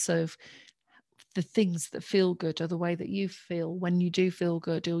sense of the things that feel good, or the way that you feel when you do feel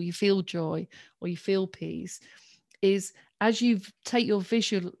good, or you feel joy, or you feel peace, is as you take your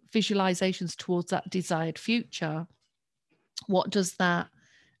visualizations towards that desired future, what does that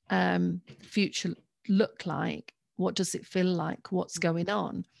future look like? What does it feel like? What's going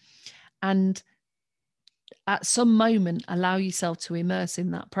on? And at some moment, allow yourself to immerse in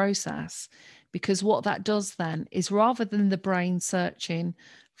that process, because what that does then is, rather than the brain searching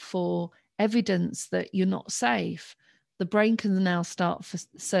for evidence that you're not safe, the brain can now start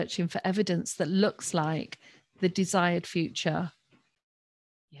searching for evidence that looks like the desired future.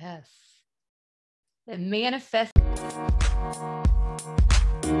 Yes. The manifest.